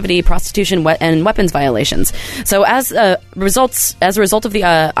activity, prostitution, and weapons violations. So as a result of the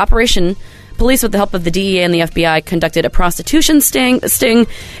operation, police, with the help of the DEA and the FBI, conducted a prostitution sting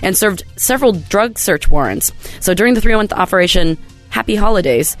and served several drug search warrants. So during the 3-month Operation Happy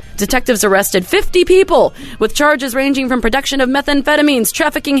Holidays, detectives arrested 50 people with charges ranging from production of methamphetamines,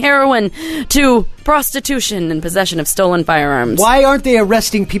 trafficking heroin, to prostitution and possession of stolen firearms. Why aren't they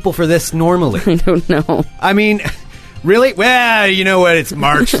arresting people for this normally? I don't know. I mean, really? Well, you know what? It's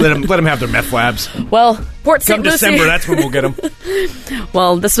March. Let them have their meth labs. Well, Port St. Lucie. Come December, that's when we'll get them.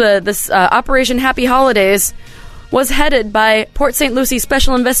 Well, this Operation Happy Holidays was headed by Port St. Lucie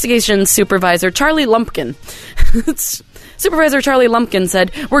Special Investigations Supervisor Charlie Lumpkin. Supervisor Charlie Lumpkin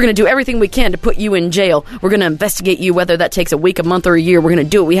said, "We're going to do everything we can to put you in jail. We're going to investigate you, whether that takes a week, a month, or a year. We're going to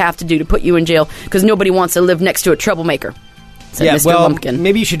do what we have to do to put you in jail, because nobody wants to live next to a troublemaker." Said Yeah, Mr. well, Lumpkin.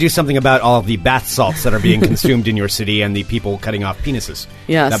 maybe you should do something about all of the bath salts that are being consumed in your city and the people cutting off penises.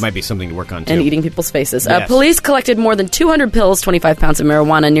 Yes. That might be something to work on, too. And eating people's faces. Yes. Police collected more than 200 pills, 25 pounds of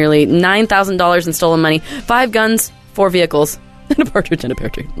marijuana, nearly $9,000 in stolen money, 5 guns, 4 vehicles, and a partridge in a pear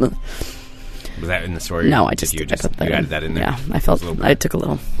tree. Was that in the story? No, I put that in. Added that in there? Yeah, I took a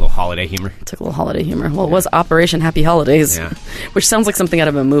little holiday humor. Took a little holiday humor. Well, it was Operation Happy Holidays, which sounds like something out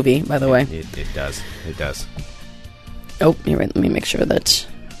of a movie, by the way. It does. It does. Oh, you're right. Let me make sure that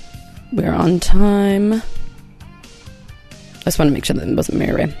we're on time. I just want to make sure that it wasn't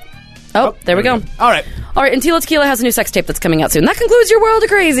Mary Ray. Oh, there we go. All right. And Tila Tequila has a new sex tape that's coming out soon. That concludes your World of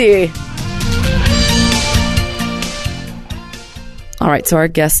Crazy. All right, so our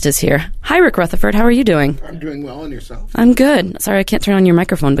guest is here. Hi, Rick Rutherford. How are you doing? I'm doing well, and yourself? I'm good. Sorry, I can't turn on your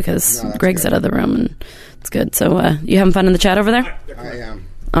microphone because Greg's out of the room, and it's good. So, you having fun in the chat over there? I am.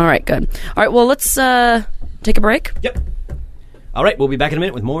 All right, good. All right, well, let's take a break. Yep. All right, we'll be back in a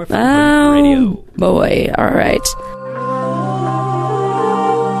minute with more from Radio. Boy, all right.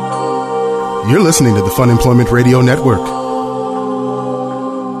 You're listening to the Fun Employment Radio Network.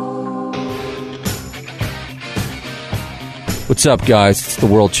 What's up, guys? It's the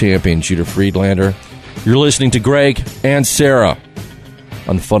world champion, Judah Friedlander. You're listening to Greg and Sarah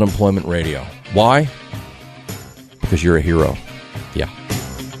on Fun Employment Radio. Why? Because you're a hero. Yeah.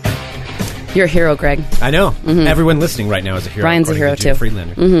 You're a hero, Greg. I know. Everyone listening right now is a hero. Ryan's a hero, too.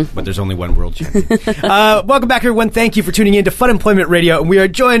 Friedlander. But there's only one world champion. Welcome back, everyone. Thank you for tuning in to Fun Employment Radio. And we are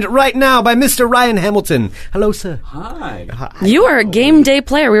joined right now by Mr. Ryan Hamilton. Hello, sir. Hi. You are a game day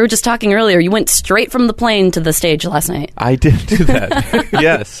player. We were just talking earlier. You went straight from the plane to the stage last night. I did do that.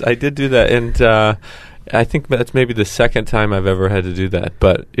 Yes, I did do that. And I think that's maybe the second time I've ever had to do that.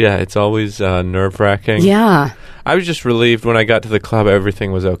 But, yeah, it's always nerve-wracking. Yeah. I was just relieved when I got to the club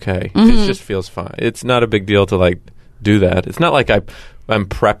everything was okay. It just feels fine. It's not a big deal to, like, do that. It's not like I'm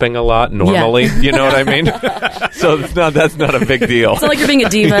prepping a lot normally. Yeah. You know what I mean? So that's not a big deal. It's not like you're being a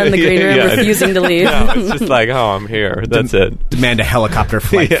diva in the green room refusing to leave. No, it's just like, oh, I'm here. That's it. Demand a helicopter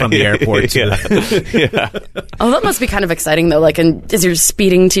flight from the airport. Yeah. Oh, that must be kind of exciting, though. Like, as you're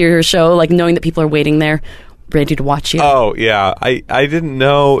speeding to your show, like, knowing that people are waiting there, ready to watch you. Oh, yeah. I didn't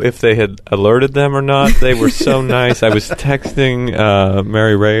know if they had alerted them or not. They were so nice. I was texting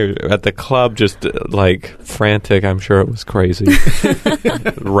Mary Ray at the club, just like frantic. I'm sure it was crazy.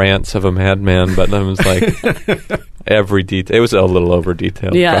 Rants of a madman, but then it was like every detail. It was a little over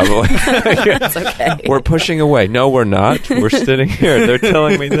detailed, probably. It's okay. We're pushing away. No, we're not. We're sitting here. They're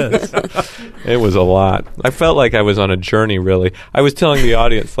telling me this. It was a lot. I felt like I was on a journey, really. I was telling the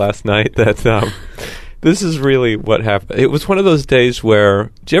audience last night that this is really what happened. It was one of those days where,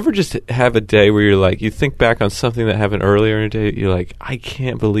 do you ever just have a day where you're like, you think back on something that happened earlier in a day, you're like, I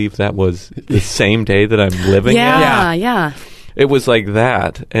can't believe that was the same day that I'm living in? Yeah. It was like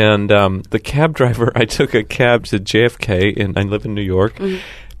that. And the cab driver, I took a cab to JFK, and I live in New York.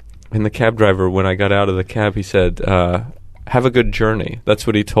 And the cab driver, when I got out of the cab, he said, have a good journey. That's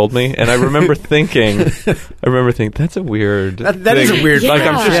what he told me. And I remember thinking, that's a weird That is a weird Like,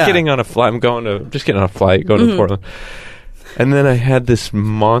 I'm just getting on a flight. I'm just getting on a flight, going to Portland. And then I had this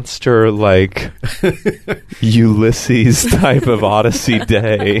monster, like, Ulysses type of Odyssey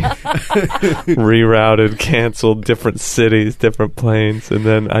day. Rerouted, canceled, different cities, different planes. And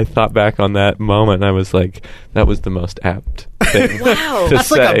then I thought back on that moment, and I was like, that was the most apt thing to That's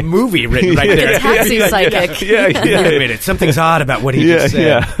say. like a movie written right there. Taxi psychic. Yeah. Wait a minute. Something's odd about what he just said.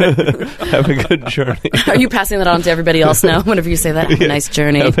 Yeah. Have a good journey. Are you passing that on to everybody else now? Whenever you say that, have a nice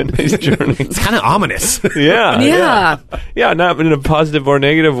journey. Have a nice journey. It's kind of ominous. Yeah, not in a positive or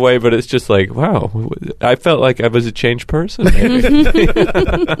negative way, but it's just like, wow, I felt like I was a changed person. So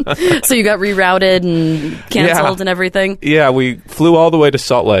you got rerouted and canceled and everything? Yeah, we flew all the way to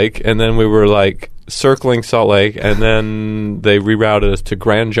Salt Lake, and then we were like circling Salt Lake, and then they rerouted us to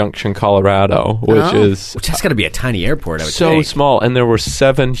Grand Junction, Colorado, which has got to be a tiny airport, I would so think. small, and there were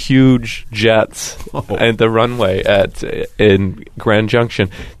 7 huge jets at the runway in Grand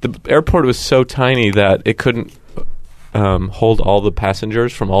Junction. The airport was so tiny that it couldn't hold all the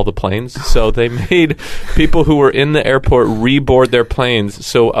passengers from all the planes. So they made people who were in the airport reboard their planes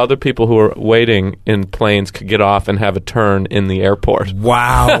so other people who were waiting in planes could get off and have a turn in the airport.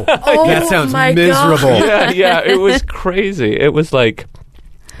 Wow. That sounds miserable. Yeah, it was crazy. It was like,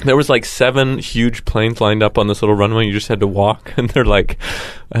 there was like 7 huge planes lined up on this little runway. You just had to walk, and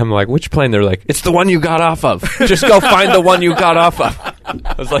I'm like, which plane? They're like, it's the one you got off of. Just go find the one you got off of.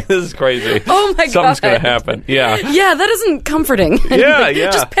 I was like, this is crazy. Oh my God. Something's going to happen. Yeah. Yeah, that isn't comforting. Yeah.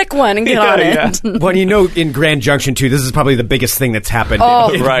 Just pick one and get on it. Well, in Grand Junction, too, this is probably the biggest thing that's happened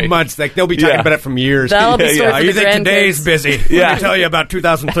in months. Like, they'll be talking about it from years. That'll be story for You the think today's grandkids. busy? Let me tell you about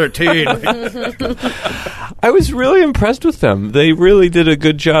 2013. I was really impressed with them. They really did a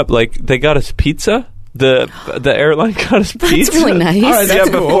good job. Like, they got us pizza. The airline got us pizza. That's really nice.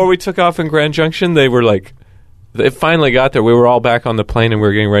 Before we took off in Grand Junction, they were like, it finally got there. We were all back on the plane, and we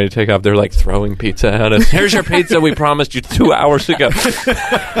were getting ready to take off. They're like throwing pizza at us. Here's your pizza we promised you 2 hours ago.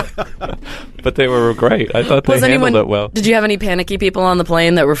 But they were great. I thought they handled it well. Did you have any panicky people on the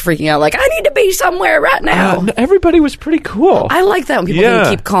plane that were freaking out like, I need to be somewhere right now? Everybody was pretty cool. I like that when people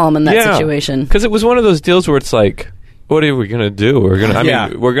can keep calm in that situation. Because it was one of those deals where it's like, what are we going to do? We're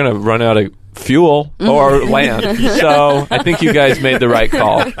going to run out of fuel or land. So I think you guys made the right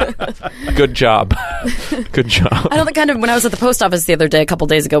call. Good job. Good job. I don't think when I was at the post office the other day, a couple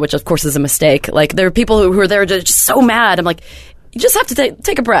days ago, which of course is a mistake, like there are people who are there just so mad. I'm like, you just have to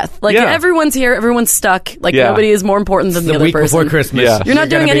take a breath. Like everyone's here, everyone's stuck. Like nobody is more important than the other week person. Before Christmas. Yeah. You're not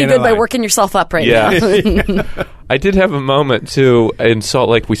doing any good by working yourself up right now. I did have a moment too in Salt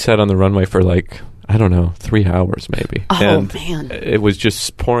Lake. We sat on the runway for like, I don't know, 3 hours maybe. Oh, man. It was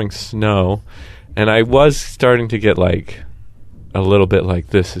just pouring snow. And I was starting to get like a little bit like,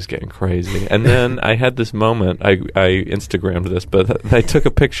 this is getting crazy. And then I had this moment, I Instagrammed this, but I took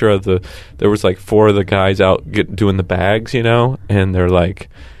a picture of there was like 4 of the guys out doing the bags, and they're like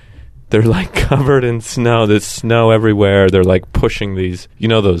covered in snow. There's snow everywhere. They're like pushing these,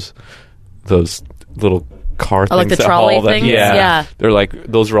 those those little car things. Like the that trolley haul things? Yeah. Yeah. They're like,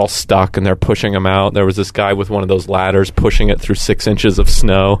 those are all stuck and they're pushing them out. There was this guy with one of those ladders pushing it through 6 inches of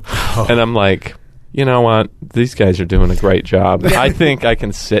snow. And I'm like, you know what? These guys are doing a great job. I think I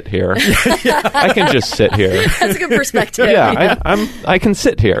can sit here. I can just sit here. That's a good perspective. Yeah, I can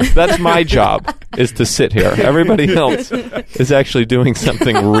sit here. That's my job, is to sit here. Everybody else is actually doing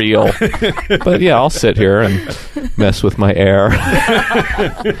something real. But yeah, I'll sit here and mess with my air.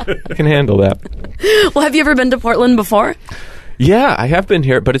 I can handle that. Well, have you ever been to Portland before? Yeah, I have been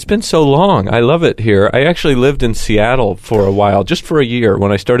here, but it's been so long. I love it here. I actually lived in Seattle for a while, just for a year,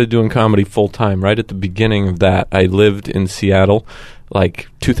 when I started doing comedy full time. Right at the beginning of that, I lived in Seattle, like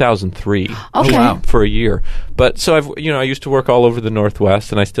 2003. Okay. Oh, wow. For a year. But so I used to work all over the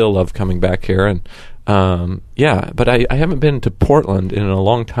Northwest, and I still love coming back here. And but I haven't been to Portland in a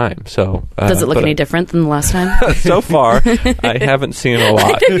long time. So does it look any different than the last time? So far, I haven't seen a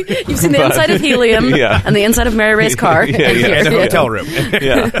lot. You've seen the inside of Helium and the inside of Mary Ray's car. And the hotel room.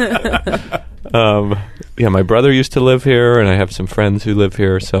 My brother used to live here, and I have some friends who live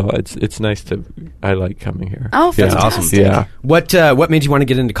here. So it's nice to. I like coming here. Oh, fantastic! Yeah. What made you want to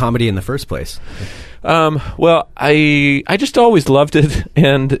get into comedy in the first place? Well, I just always loved it,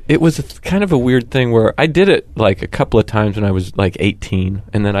 and it was kind of a weird thing where I did it like a couple of times when I was like 18,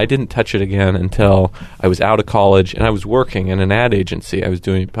 and then I didn't touch it again until I was out of college, and I was working in an ad agency. I was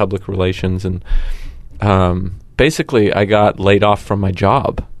doing public relations, and basically I got laid off from my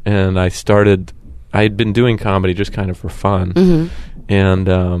job, and I had been doing comedy just kind of for fun, and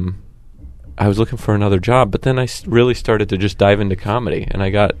I was looking for another job, but then I really started to just dive into comedy, and I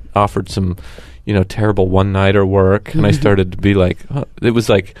got offered some terrible one-nighter work, and I started to be like, it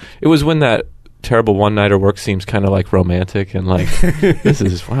was when that terrible one-nighter work seems kind of like romantic, and like, this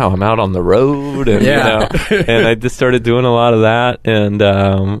is, wow, I'm out on the road, and and I just started doing a lot of that, and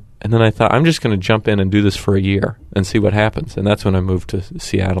then I thought, I'm just going to jump in and do this for a year and see what happens, and that's when I moved to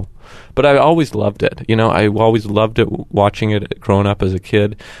Seattle. But I always loved it. I always loved it, watching it growing up as a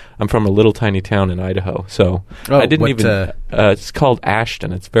kid. I'm from a little tiny town in Idaho, so I didn't even... it's called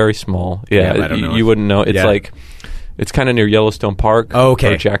Ashton. It's very small. Yeah, I don't know. You wouldn't know. It's like... It's kind of near Yellowstone Park or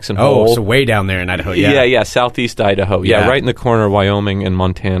Jackson Hole. Oh, so way down there in Idaho, Yeah, southeast Idaho. Yeah, right in the corner of Wyoming and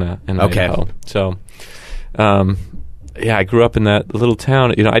Montana and Idaho. So, I grew up in that little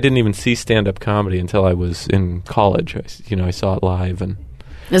town. I didn't even see stand-up comedy until I was in college. I saw it live. And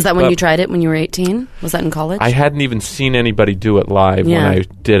is that when you tried it when you were 18? Was that in college? I hadn't even seen anybody do it live when I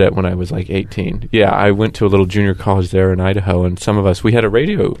did it when I was like 18. Yeah, I went to a little junior college there in Idaho, and some of us, we had a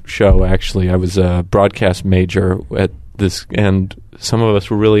radio show, actually. I was a broadcast major at this, and some of us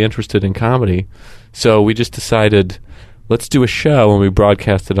were really interested in comedy. So we just decided, let's do a show, and we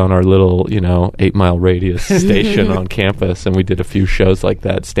broadcasted on our little, 8-mile radius station on campus, and we did a few shows like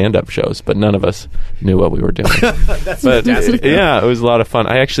that, stand-up shows, but none of us knew what we were doing. That's fantastic. Yeah, it was a lot of fun.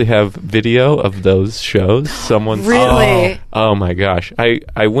 I actually have video of those shows. Really? Oh my gosh.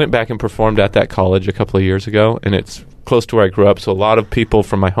 I went back and performed at that college a couple of years ago, and it's close to where I grew up, so a lot of people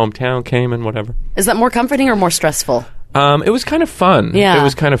from my hometown came and whatever. Is that more comforting or more stressful? It was kind of fun. Yeah. It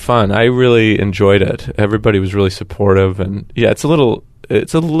was kind of fun. I really enjoyed it. Everybody was really supportive, and it's a little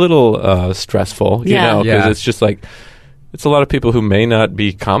stressful, because it's just like, it's a lot of people who may not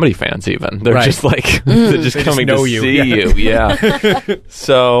be comedy fans even. They're just like, they're just coming to see you. Yeah.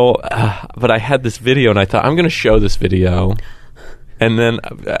 So, but I had this video, and I thought, I'm going to show this video. And then,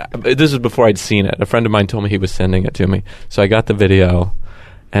 this was before I'd seen it. A friend of mine told me he was sending it to me. So I got the video,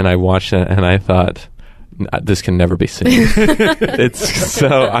 and I watched it, and I thought, this can never be seen. It's so,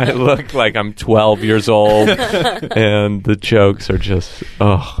 I look like I'm 12 years old, and the jokes are just,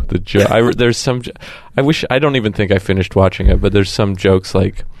 there's some, I don't even think I finished watching it, but there's some jokes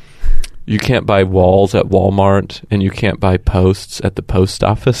like, you can't buy walls at Walmart, and you can't buy posts at the post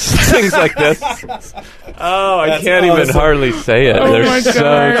office. Things like this. I can't even hardly say it. They're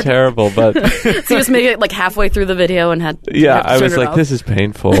so terrible. But so you just made it like halfway through the video and had I was like, this is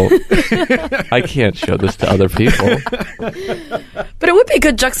painful. I can't show this to other people. But it would be a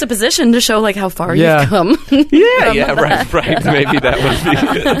good juxtaposition to show like how far you've come. Right. Maybe that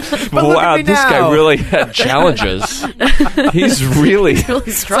would be. Wow, this guy really had challenges. He's really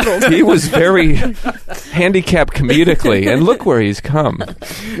struggled. He was very handicapped comedically, and look where he's come.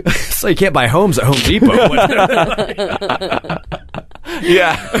 So you can't buy homes at Home Depot.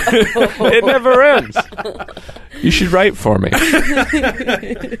 Yeah. It never ends. You should write for me.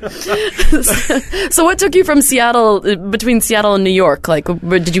 So what took you from between Seattle and New York? Like,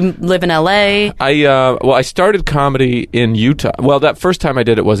 did you live in LA? I started comedy in Utah. Well, that first time I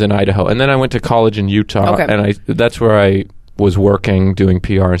did it was in Idaho, and then I went to college in Utah, and that's where I was working, doing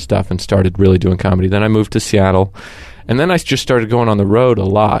PR and stuff, and started really doing comedy. Then I moved to Seattle, and then I just started going on the road a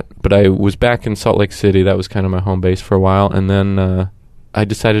lot. But I was back in Salt Lake City. That was kind of my home base for a while. And then I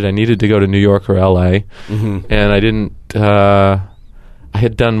decided I needed to go to New York or L.A., and I didn't... I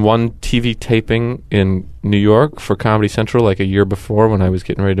had done one TV taping in New York for Comedy Central like a year before when I was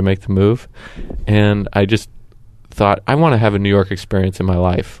getting ready to make the move. And I just thought, I want to have a New York experience in my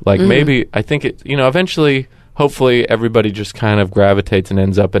life. Like maybe, I think it, eventually, hopefully everybody just kind of gravitates and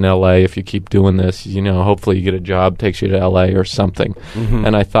ends up in LA if you keep doing this. Hopefully you get a job, takes you to LA or something.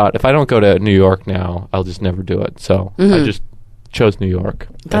 And I thought, if I don't go to New York now, I'll just never do it. So I just chose New York.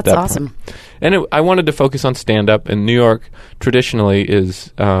 That's awesome. Point. And I wanted to focus on stand-up, and New York traditionally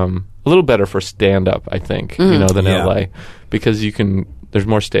is a little better for stand-up, I think, than LA, because there's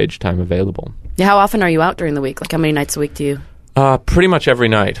more stage time available. Yeah, how often are you out during the week? Like, how many nights a week do you? Pretty much every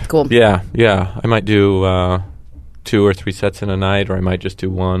night. Cool. Yeah. I might do 2 or 3 sets in a night, or I might just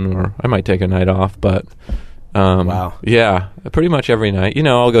do one, or I might take a night off, but... wow. Yeah, pretty much every night.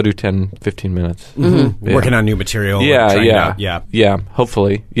 I'll go do 10, 15 minutes. Yeah. Working on new material. Yeah,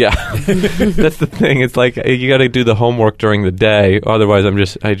 hopefully. Yeah. That's the thing. It's like you got to do the homework during the day. Otherwise,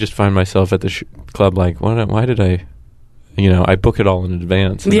 I just find myself at the club like, why did I... I book it all in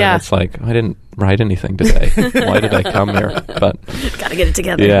advance. And then it's like, I didn't write anything today. Why did I come here? But gotta get it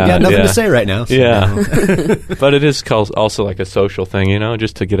together. Yeah, nothing to say right now. So. Yeah. But it is also like a social thing,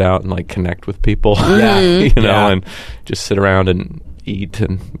 just to get out and like connect with people. And just sit around and eat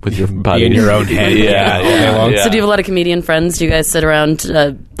and with your buddies. In your own head. So do you have a lot of comedian friends? Do you guys sit around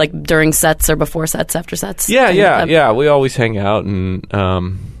like during sets or before sets, after sets? Yeah. We always hang out and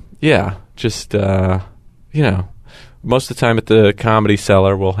just most of the time at the Comedy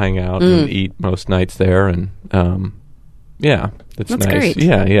Cellar, we'll hang out and eat most nights there, and it's That's nice. Great.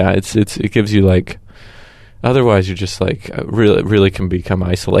 Yeah, it gives you like. Otherwise, you're just like really can become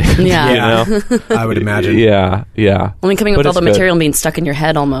isolated. Yeah, I would imagine. Yeah. I mean, coming up with all the material and being stuck in your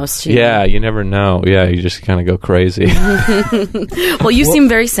head almost. You never know. Yeah, you just kind of go crazy. Well, you seem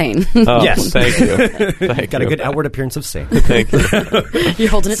very sane. Oh, yes, thank you. Got a good outward appearance of sane. Thank you.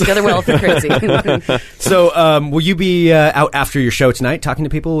 You're holding it together well if you're crazy. So, will you be out after your show tonight talking to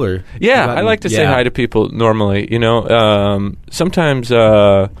people, or? Yeah, I like to say hi to people normally. Sometimes.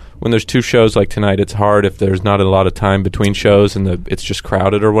 When there's 2 shows like tonight, it's hard if there's not a lot of time between shows and it's just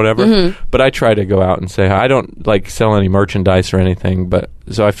crowded or whatever. But I try to go out and say hi. I don't like sell any merchandise or anything, but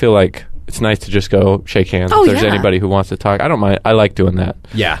so I feel like it's nice to just go shake hands if there's anybody who wants to talk. I don't mind. I like doing that.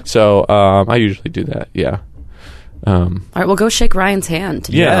 Yeah. So I usually do that. Yeah. All right, well, go shake Ryan's hand.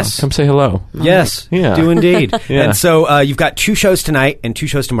 Yes. Come say hello. Yes. Yeah. Do indeed. Yeah. And so you've got 2 shows tonight and 2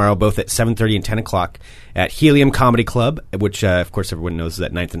 shows tomorrow, both at 7:30 and 10 o'clock at Helium Comedy Club, which, of course, everyone knows is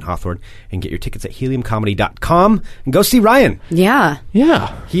at 9th and Hawthorne. And get your tickets at heliumcomedy.com and go see Ryan. Yeah.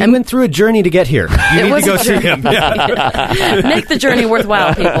 He went through a journey to get here. You need to go see him. Make the journey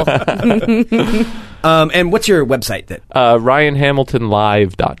worthwhile, people. And what's your website?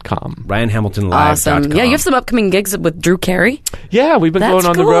 RyanHamiltonLive.com. RyanHamiltonLive.com. Awesome. Yeah, you have some upcoming gigs with Drew Carey. Yeah, we've been going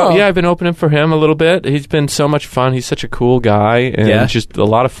on the road. Yeah, I've been opening for him a little bit. He's been so much fun. He's such a cool guy and just a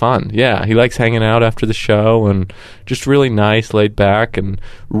lot of fun. Yeah, he likes hanging out after the show and just really nice, laid back, and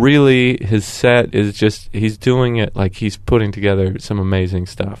really his set is just, he's doing it like he's putting together some amazing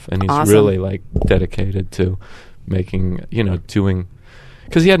stuff, and he's really like dedicated to making, doing,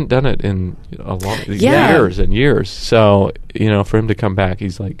 because he hadn't done it in a long years and years. So, for him to come back,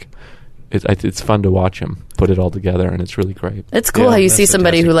 he's like, it's fun to watch him put it all together, and it's really great. It's cool how you see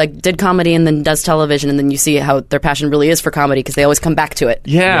somebody who like did comedy and then does television, and then you see how their passion really is for comedy because they always come back to it.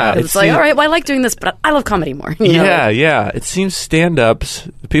 Yeah. It's like, all right, well, I like doing this, but I love comedy more. Yeah. It seems stand-ups,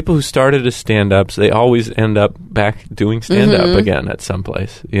 people who started as stand-ups, they always end up back doing stand-up again at some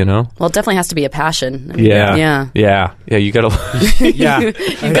place, Well, it definitely has to be a passion. I mean, Yeah, you gotta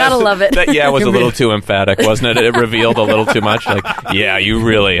you gotta love it. That was a little too emphatic, wasn't it? It revealed a little too much. Like, you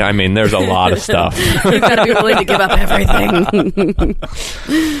really, I mean, there's a lot of stuff. You gotta be willing to give up everything.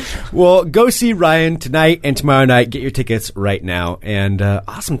 Well, go see Ryan tonight and tomorrow night. Get your tickets right now. And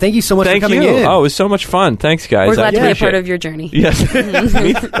awesome. Thank you so much for coming in. Oh, it was so much fun. Thanks, guys. We're glad to be a part of your journey. Yes.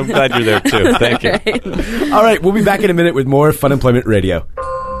 I'm glad you're there, too. Thank you. All right. We'll be back in a minute with more Fun Employment Radio.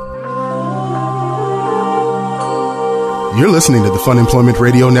 You're listening to the Fun Employment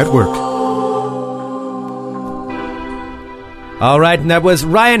Radio Network. All right, and that was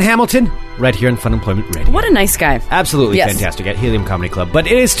Ryan Hamilton right here on Fun Employment Radio. What a nice guy. Absolutely fantastic at Helium Comedy Club. But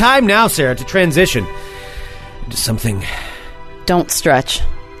it is time now, Sarah, to transition into something. Don't stretch.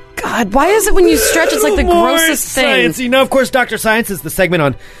 God, why is it when you stretch, it's like the grossest thing? Science. Of course, Dr. Science is the segment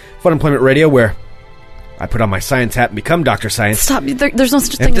on Fun Employment Radio where I put on my science hat and become Dr. Science. Stop. There's no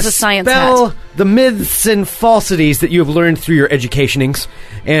such thing as a science dispel hat. the myths and falsities that you have learned through your educationings.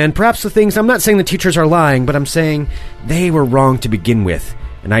 And perhaps the things, I'm not saying the teachers are lying, but I'm saying they were wrong to begin with.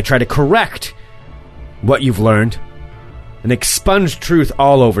 And I try to correct what you've learned and expunge truth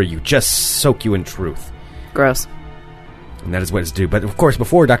all over you. Just soak you in truth. Gross. And that is what it's due. But of course,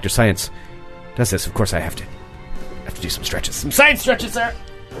 before Dr. Science does this, of course I have to do some stretches. Some science stretches, sir!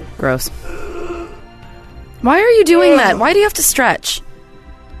 Gross. Why are you doing that? Why do you have to stretch?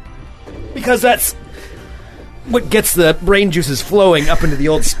 Because that's what gets the brain juices flowing up into the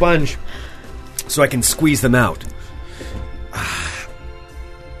old sponge so I can squeeze them out.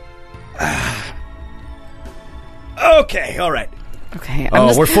 Okay, all right. Okay.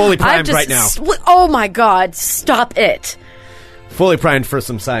 We're fully primed right now. Oh my God, stop it. Fully primed for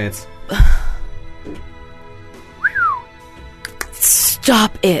some science.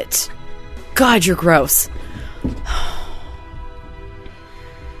 Stop it. God, you're gross.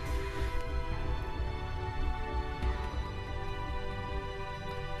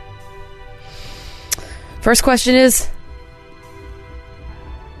 First question is,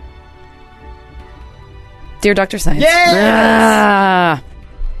 Dear Dr. Science. Yes!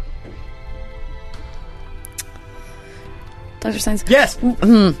 Dr. Science. Yes!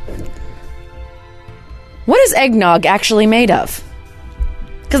 What is eggnog actually made of?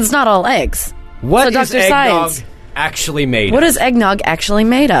 Because it's not all eggs. What is Dr. eggnog Science actually made of? What is eggnog actually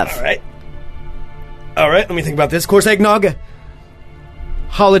made of? All right, let me think about this. Of course, eggnog,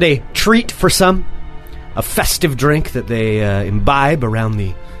 holiday treat for some. A festive drink that they imbibe around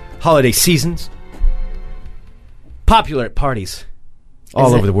the holiday seasons. Popular at parties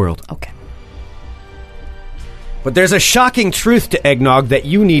all over the world. Okay. But there's a shocking truth to eggnog that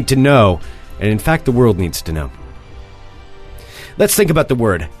you need to know, and in fact the world needs to know. Let's think about the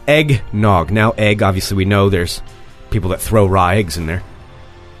word eggnog. Now, egg, obviously we know there's people that throw raw eggs in there.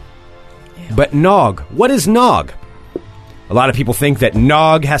 Ew. But nog, what is nog? A lot of people think that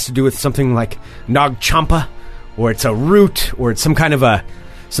nog has to do with something like nog champa, or it's a root, or it's some kind of a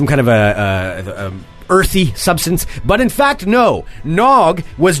earthy substance. But in fact, no. Nog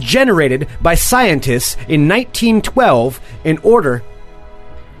was generated by scientists in 1912 in order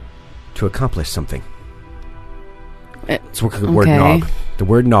to accomplish something. Let's look at the word nog. The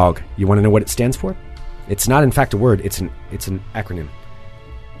word nog. You want to know what it stands for? It's not, in fact, a word. It's an acronym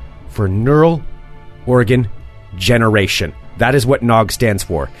for neural organ generation. That is what nog stands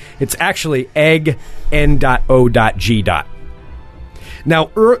for. It's actually egg N.O.G.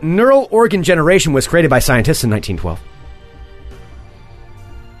 Now, neural organ generation was created by scientists in 1912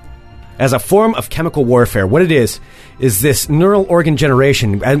 as a form of chemical warfare. What it is this neural organ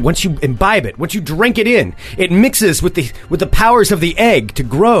generation, and once you imbibe it, once you drink it in, it mixes with the powers of the egg to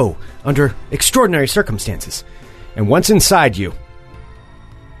grow under extraordinary circumstances. And once inside you,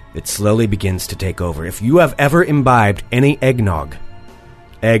 it slowly begins to take over. If you have ever imbibed any eggnog,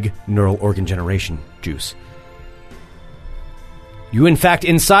 egg neural organ generation juice, you, in fact,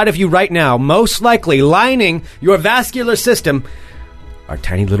 inside of you right now, most likely lining your vascular system, are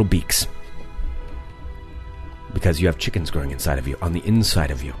tiny little beaks. Because you have chickens growing inside of you, on the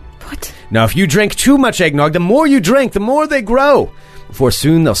inside of you. What? Now, if you drink too much eggnog, the more you drink, the more they grow. Before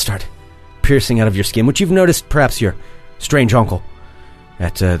soon they'll start piercing out of your skin, which you've noticed perhaps your strange uncle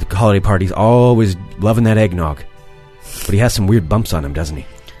at the holiday parties, always loving that eggnog. But he has some weird bumps on him, doesn't he?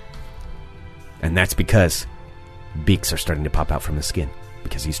 And that's because beaks are starting to pop out from his skin,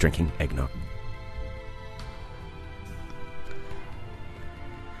 because he's drinking eggnog.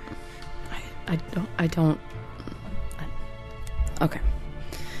 I don't. Okay.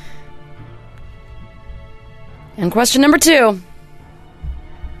 And question number 2.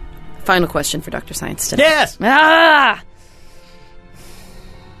 Final question for Dr. Science today. Yes! Ah!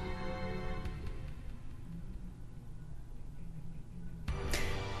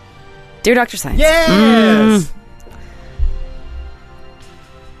 Dear Dr. Science. Yes!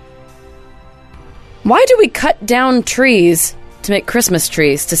 Why do we cut down trees to make Christmas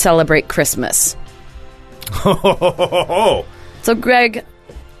trees to celebrate Christmas? So, Greg,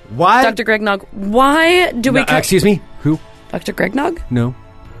 why? Dr. Gregnog, why do we cut... Excuse me? Who? Dr. Gregnog? No.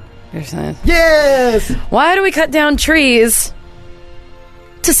 You're saying... Yes! Why do we cut down trees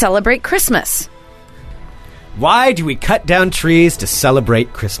to celebrate Christmas? Why do we cut down trees to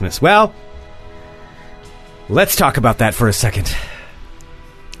celebrate Christmas? Well, let's talk about that for a second.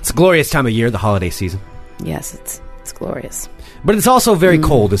 It's a glorious time of year, the holiday season. Yes, it's glorious. But it's also very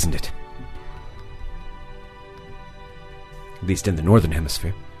cold, isn't it? At least in the northern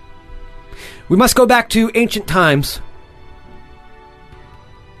hemisphere. We must go back to ancient times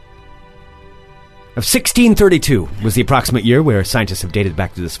of 1632 was the approximate year where scientists have dated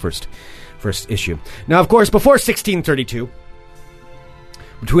back to this first issue. Now, of course, before 1632,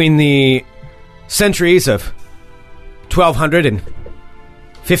 between the centuries of 1200 and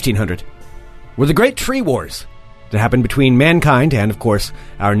 1500, were the Great Tree Wars that happened between mankind and, of course,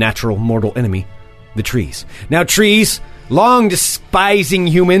 our natural mortal enemy, the trees. Now, trees, long despising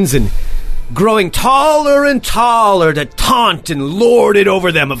humans and growing taller and taller to taunt and lord it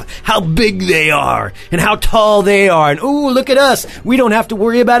over them of how big they are and how tall they are. And, ooh, look at us. We don't have to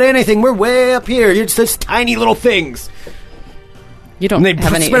worry about anything. We're way up here. You're just such tiny little things. You don't and they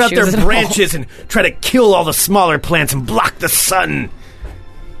have any spread out issues their at branches and try to kill all the smaller plants and block the sun.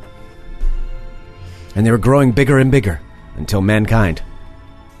 And they were growing bigger and bigger until mankind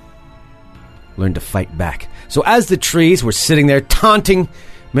learned to fight back. So as the trees were sitting there taunting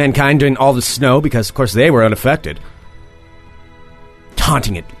mankind during all the snow, because of course they were unaffected,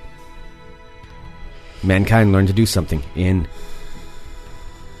 taunting it, mankind learned to do something. In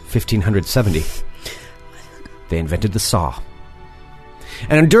 1570, they invented the saw.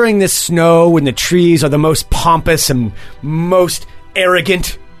 And during this snow, when the trees are the most pompous and most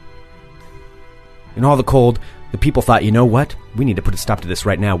arrogant, in all the cold, the people thought, you know what? We need to put a stop to this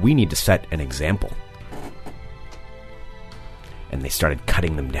right now. We need to set an example. And they started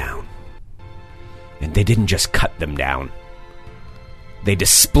cutting them down. And they didn't just cut them down. They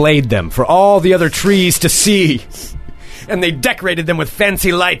displayed them for all the other trees to see. And they decorated them with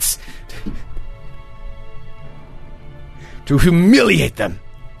fancy lights to humiliate them.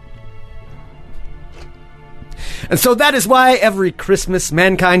 And so that is why every Christmas,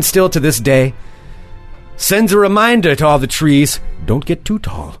 mankind still to this day sends a reminder to all the trees, don't get too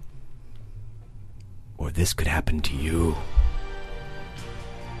tall, or this could happen to you.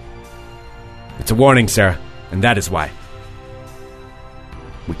 It's a warning, Sarah, and that is why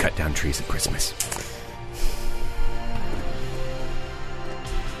we cut down trees at Christmas.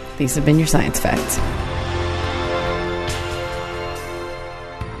 These have been your science facts.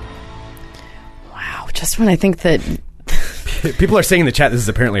 Wow, just when I think that... People are saying in the chat this is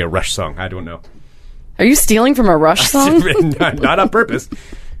apparently a Rush song. I don't know. Are you stealing from a Rush song? Not on purpose.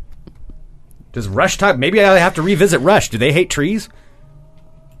 Does Rush talk? Maybe I have to revisit Rush. Do they hate trees?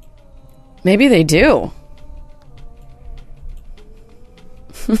 Maybe they do.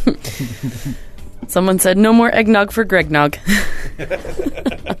 Someone said, no more eggnog for Gregnog.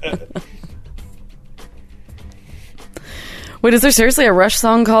 Wait, is there seriously a Rush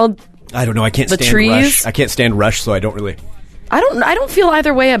song called I don't know. I can't The stand Trees? Rush. I can't stand Rush, so I don't really... I don't feel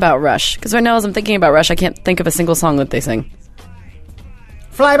either way about Rush. Because right now as I'm thinking about Rush, I can't think of a single song that they sing.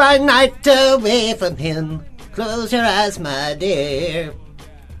 Fly by night away from him. Close your eyes, my dear.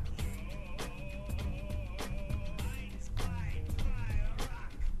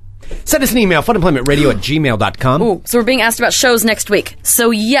 Send us an email, funemploymentradio@gmail.com. Ooh, so we're being asked about shows next week.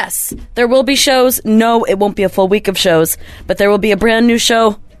 So yes, there will be shows. No, it won't be a full week of shows. But there will be a brand new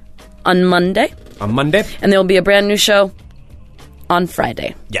show on Monday. On Monday? And there will be a brand new show on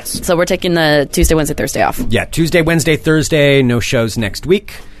Friday. Yes. So we're taking the Tuesday, Wednesday, Thursday off. Yeah, Tuesday, Wednesday, Thursday, no shows next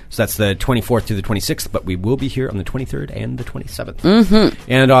week. So that's the 24th through the 26th, but we will be here on the 23rd and the 27th. Mm-hmm.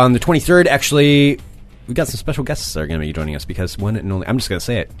 And on the 23rd, actually, we got some special guests that are going to be joining us because one and only, I'm just going to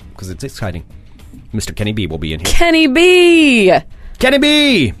say it because it's exciting. Mr. Kenny B will be in here. Kenny B! Kenny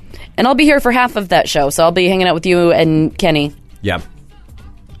B! And I'll be here for half of that show, so I'll be hanging out with you and Kenny. Yeah.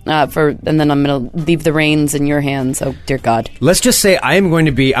 And then I'm going to leave the reins in your hands. Oh, dear God. Let's just say I'm going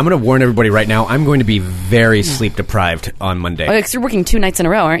to warn everybody right now, I'm going to be very sleep deprived on Monday. Oh, because you're working 2 nights in a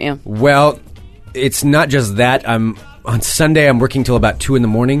row, aren't you? Well, it's not just that. On Sunday, I'm working till about 2 in the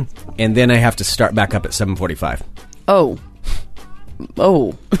morning, and then I have to start back up at 7:45. Oh.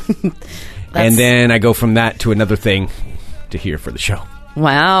 And then I go from that to another thing to here for the show.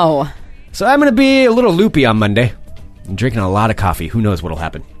 Wow. So I'm going to be a little loopy on Monday. I'm drinking a lot of coffee. Who knows what'll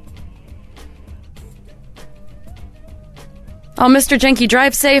happen? Oh, Mr. Jenke,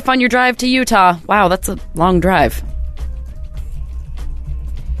 drive safe on your drive to Utah. Wow, that's a long drive.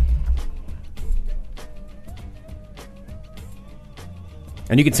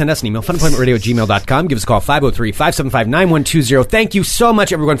 And you can send us an email, funemploymentradio@gmail.com. Give us a call, 503-575-9120. Thank you so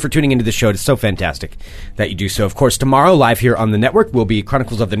much, everyone, for tuning into the show. It's so fantastic that you do so. Of course, tomorrow, live here on the network, will be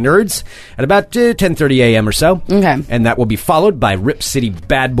Chronicles of the Nerds at about 10:30 a.m. or so. Okay. And that will be followed by Rip City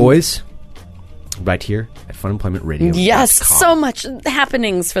Bad Boys right here at funemploymentradio.com. Yes, so much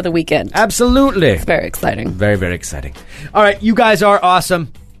happenings for the weekend. Absolutely. It's very exciting. Very, very exciting. All right, you guys are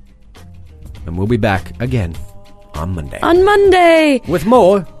awesome. And we'll be back again on Monday. On Monday. With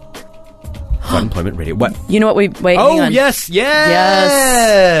more Fun Employment Radio. What? You know what we... Wait, hang Oh, on. yes.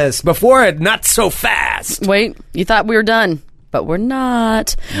 Before it, not so fast. Wait, you thought we were done, but we're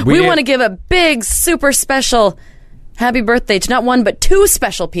not. We We did- want to give a big, super special happy birthday to not one, but two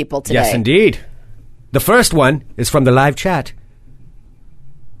special people today. Yes, indeed. The first one is from the live chat.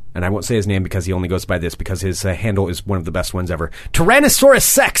 And I won't say his name because he only goes by this because his handle is one of the best ones ever. Tyrannosaurus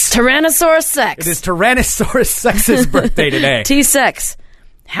Sex. Tyrannosaurus Sex. It is Tyrannosaurus Sex's birthday today. T-Sex.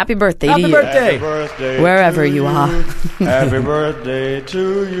 Happy birthday to Happy you. birthday. Wherever you are. Happy birthday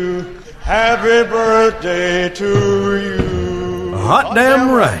to you. Happy birthday to you. Hot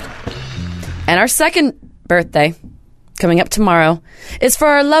damn right. And our second birthday, coming up tomorrow, is for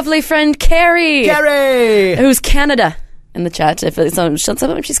our lovely friend Carrie. Carrie. Who's Canada. In the chat, if it's,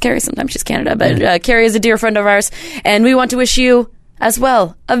 sometimes she's Carrie, sometimes she's Canada, but Carrie is a dear friend of ours, and we want to wish you as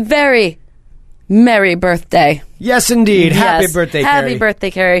well a very merry birthday. Yes, indeed. Happy Yes. birthday, Carrie. Happy birthday,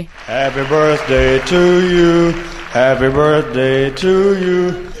 Carrie. Happy birthday to you. Happy birthday to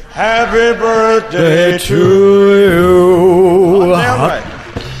you. Happy birthday to you. Damn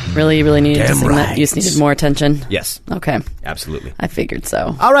right. Really, you really needed to Damn sing that. right. You just needed more attention. Yes, Okay, absolutely. I figured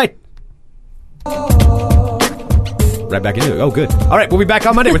so. All right. Right back into it. Oh, good. All right, we'll be back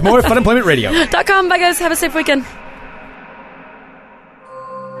on Monday with more Fun Employment Radio. .com. Bye, guys. Have a safe weekend.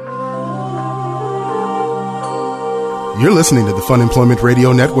 You're listening to the Fun Employment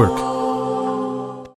Radio Network.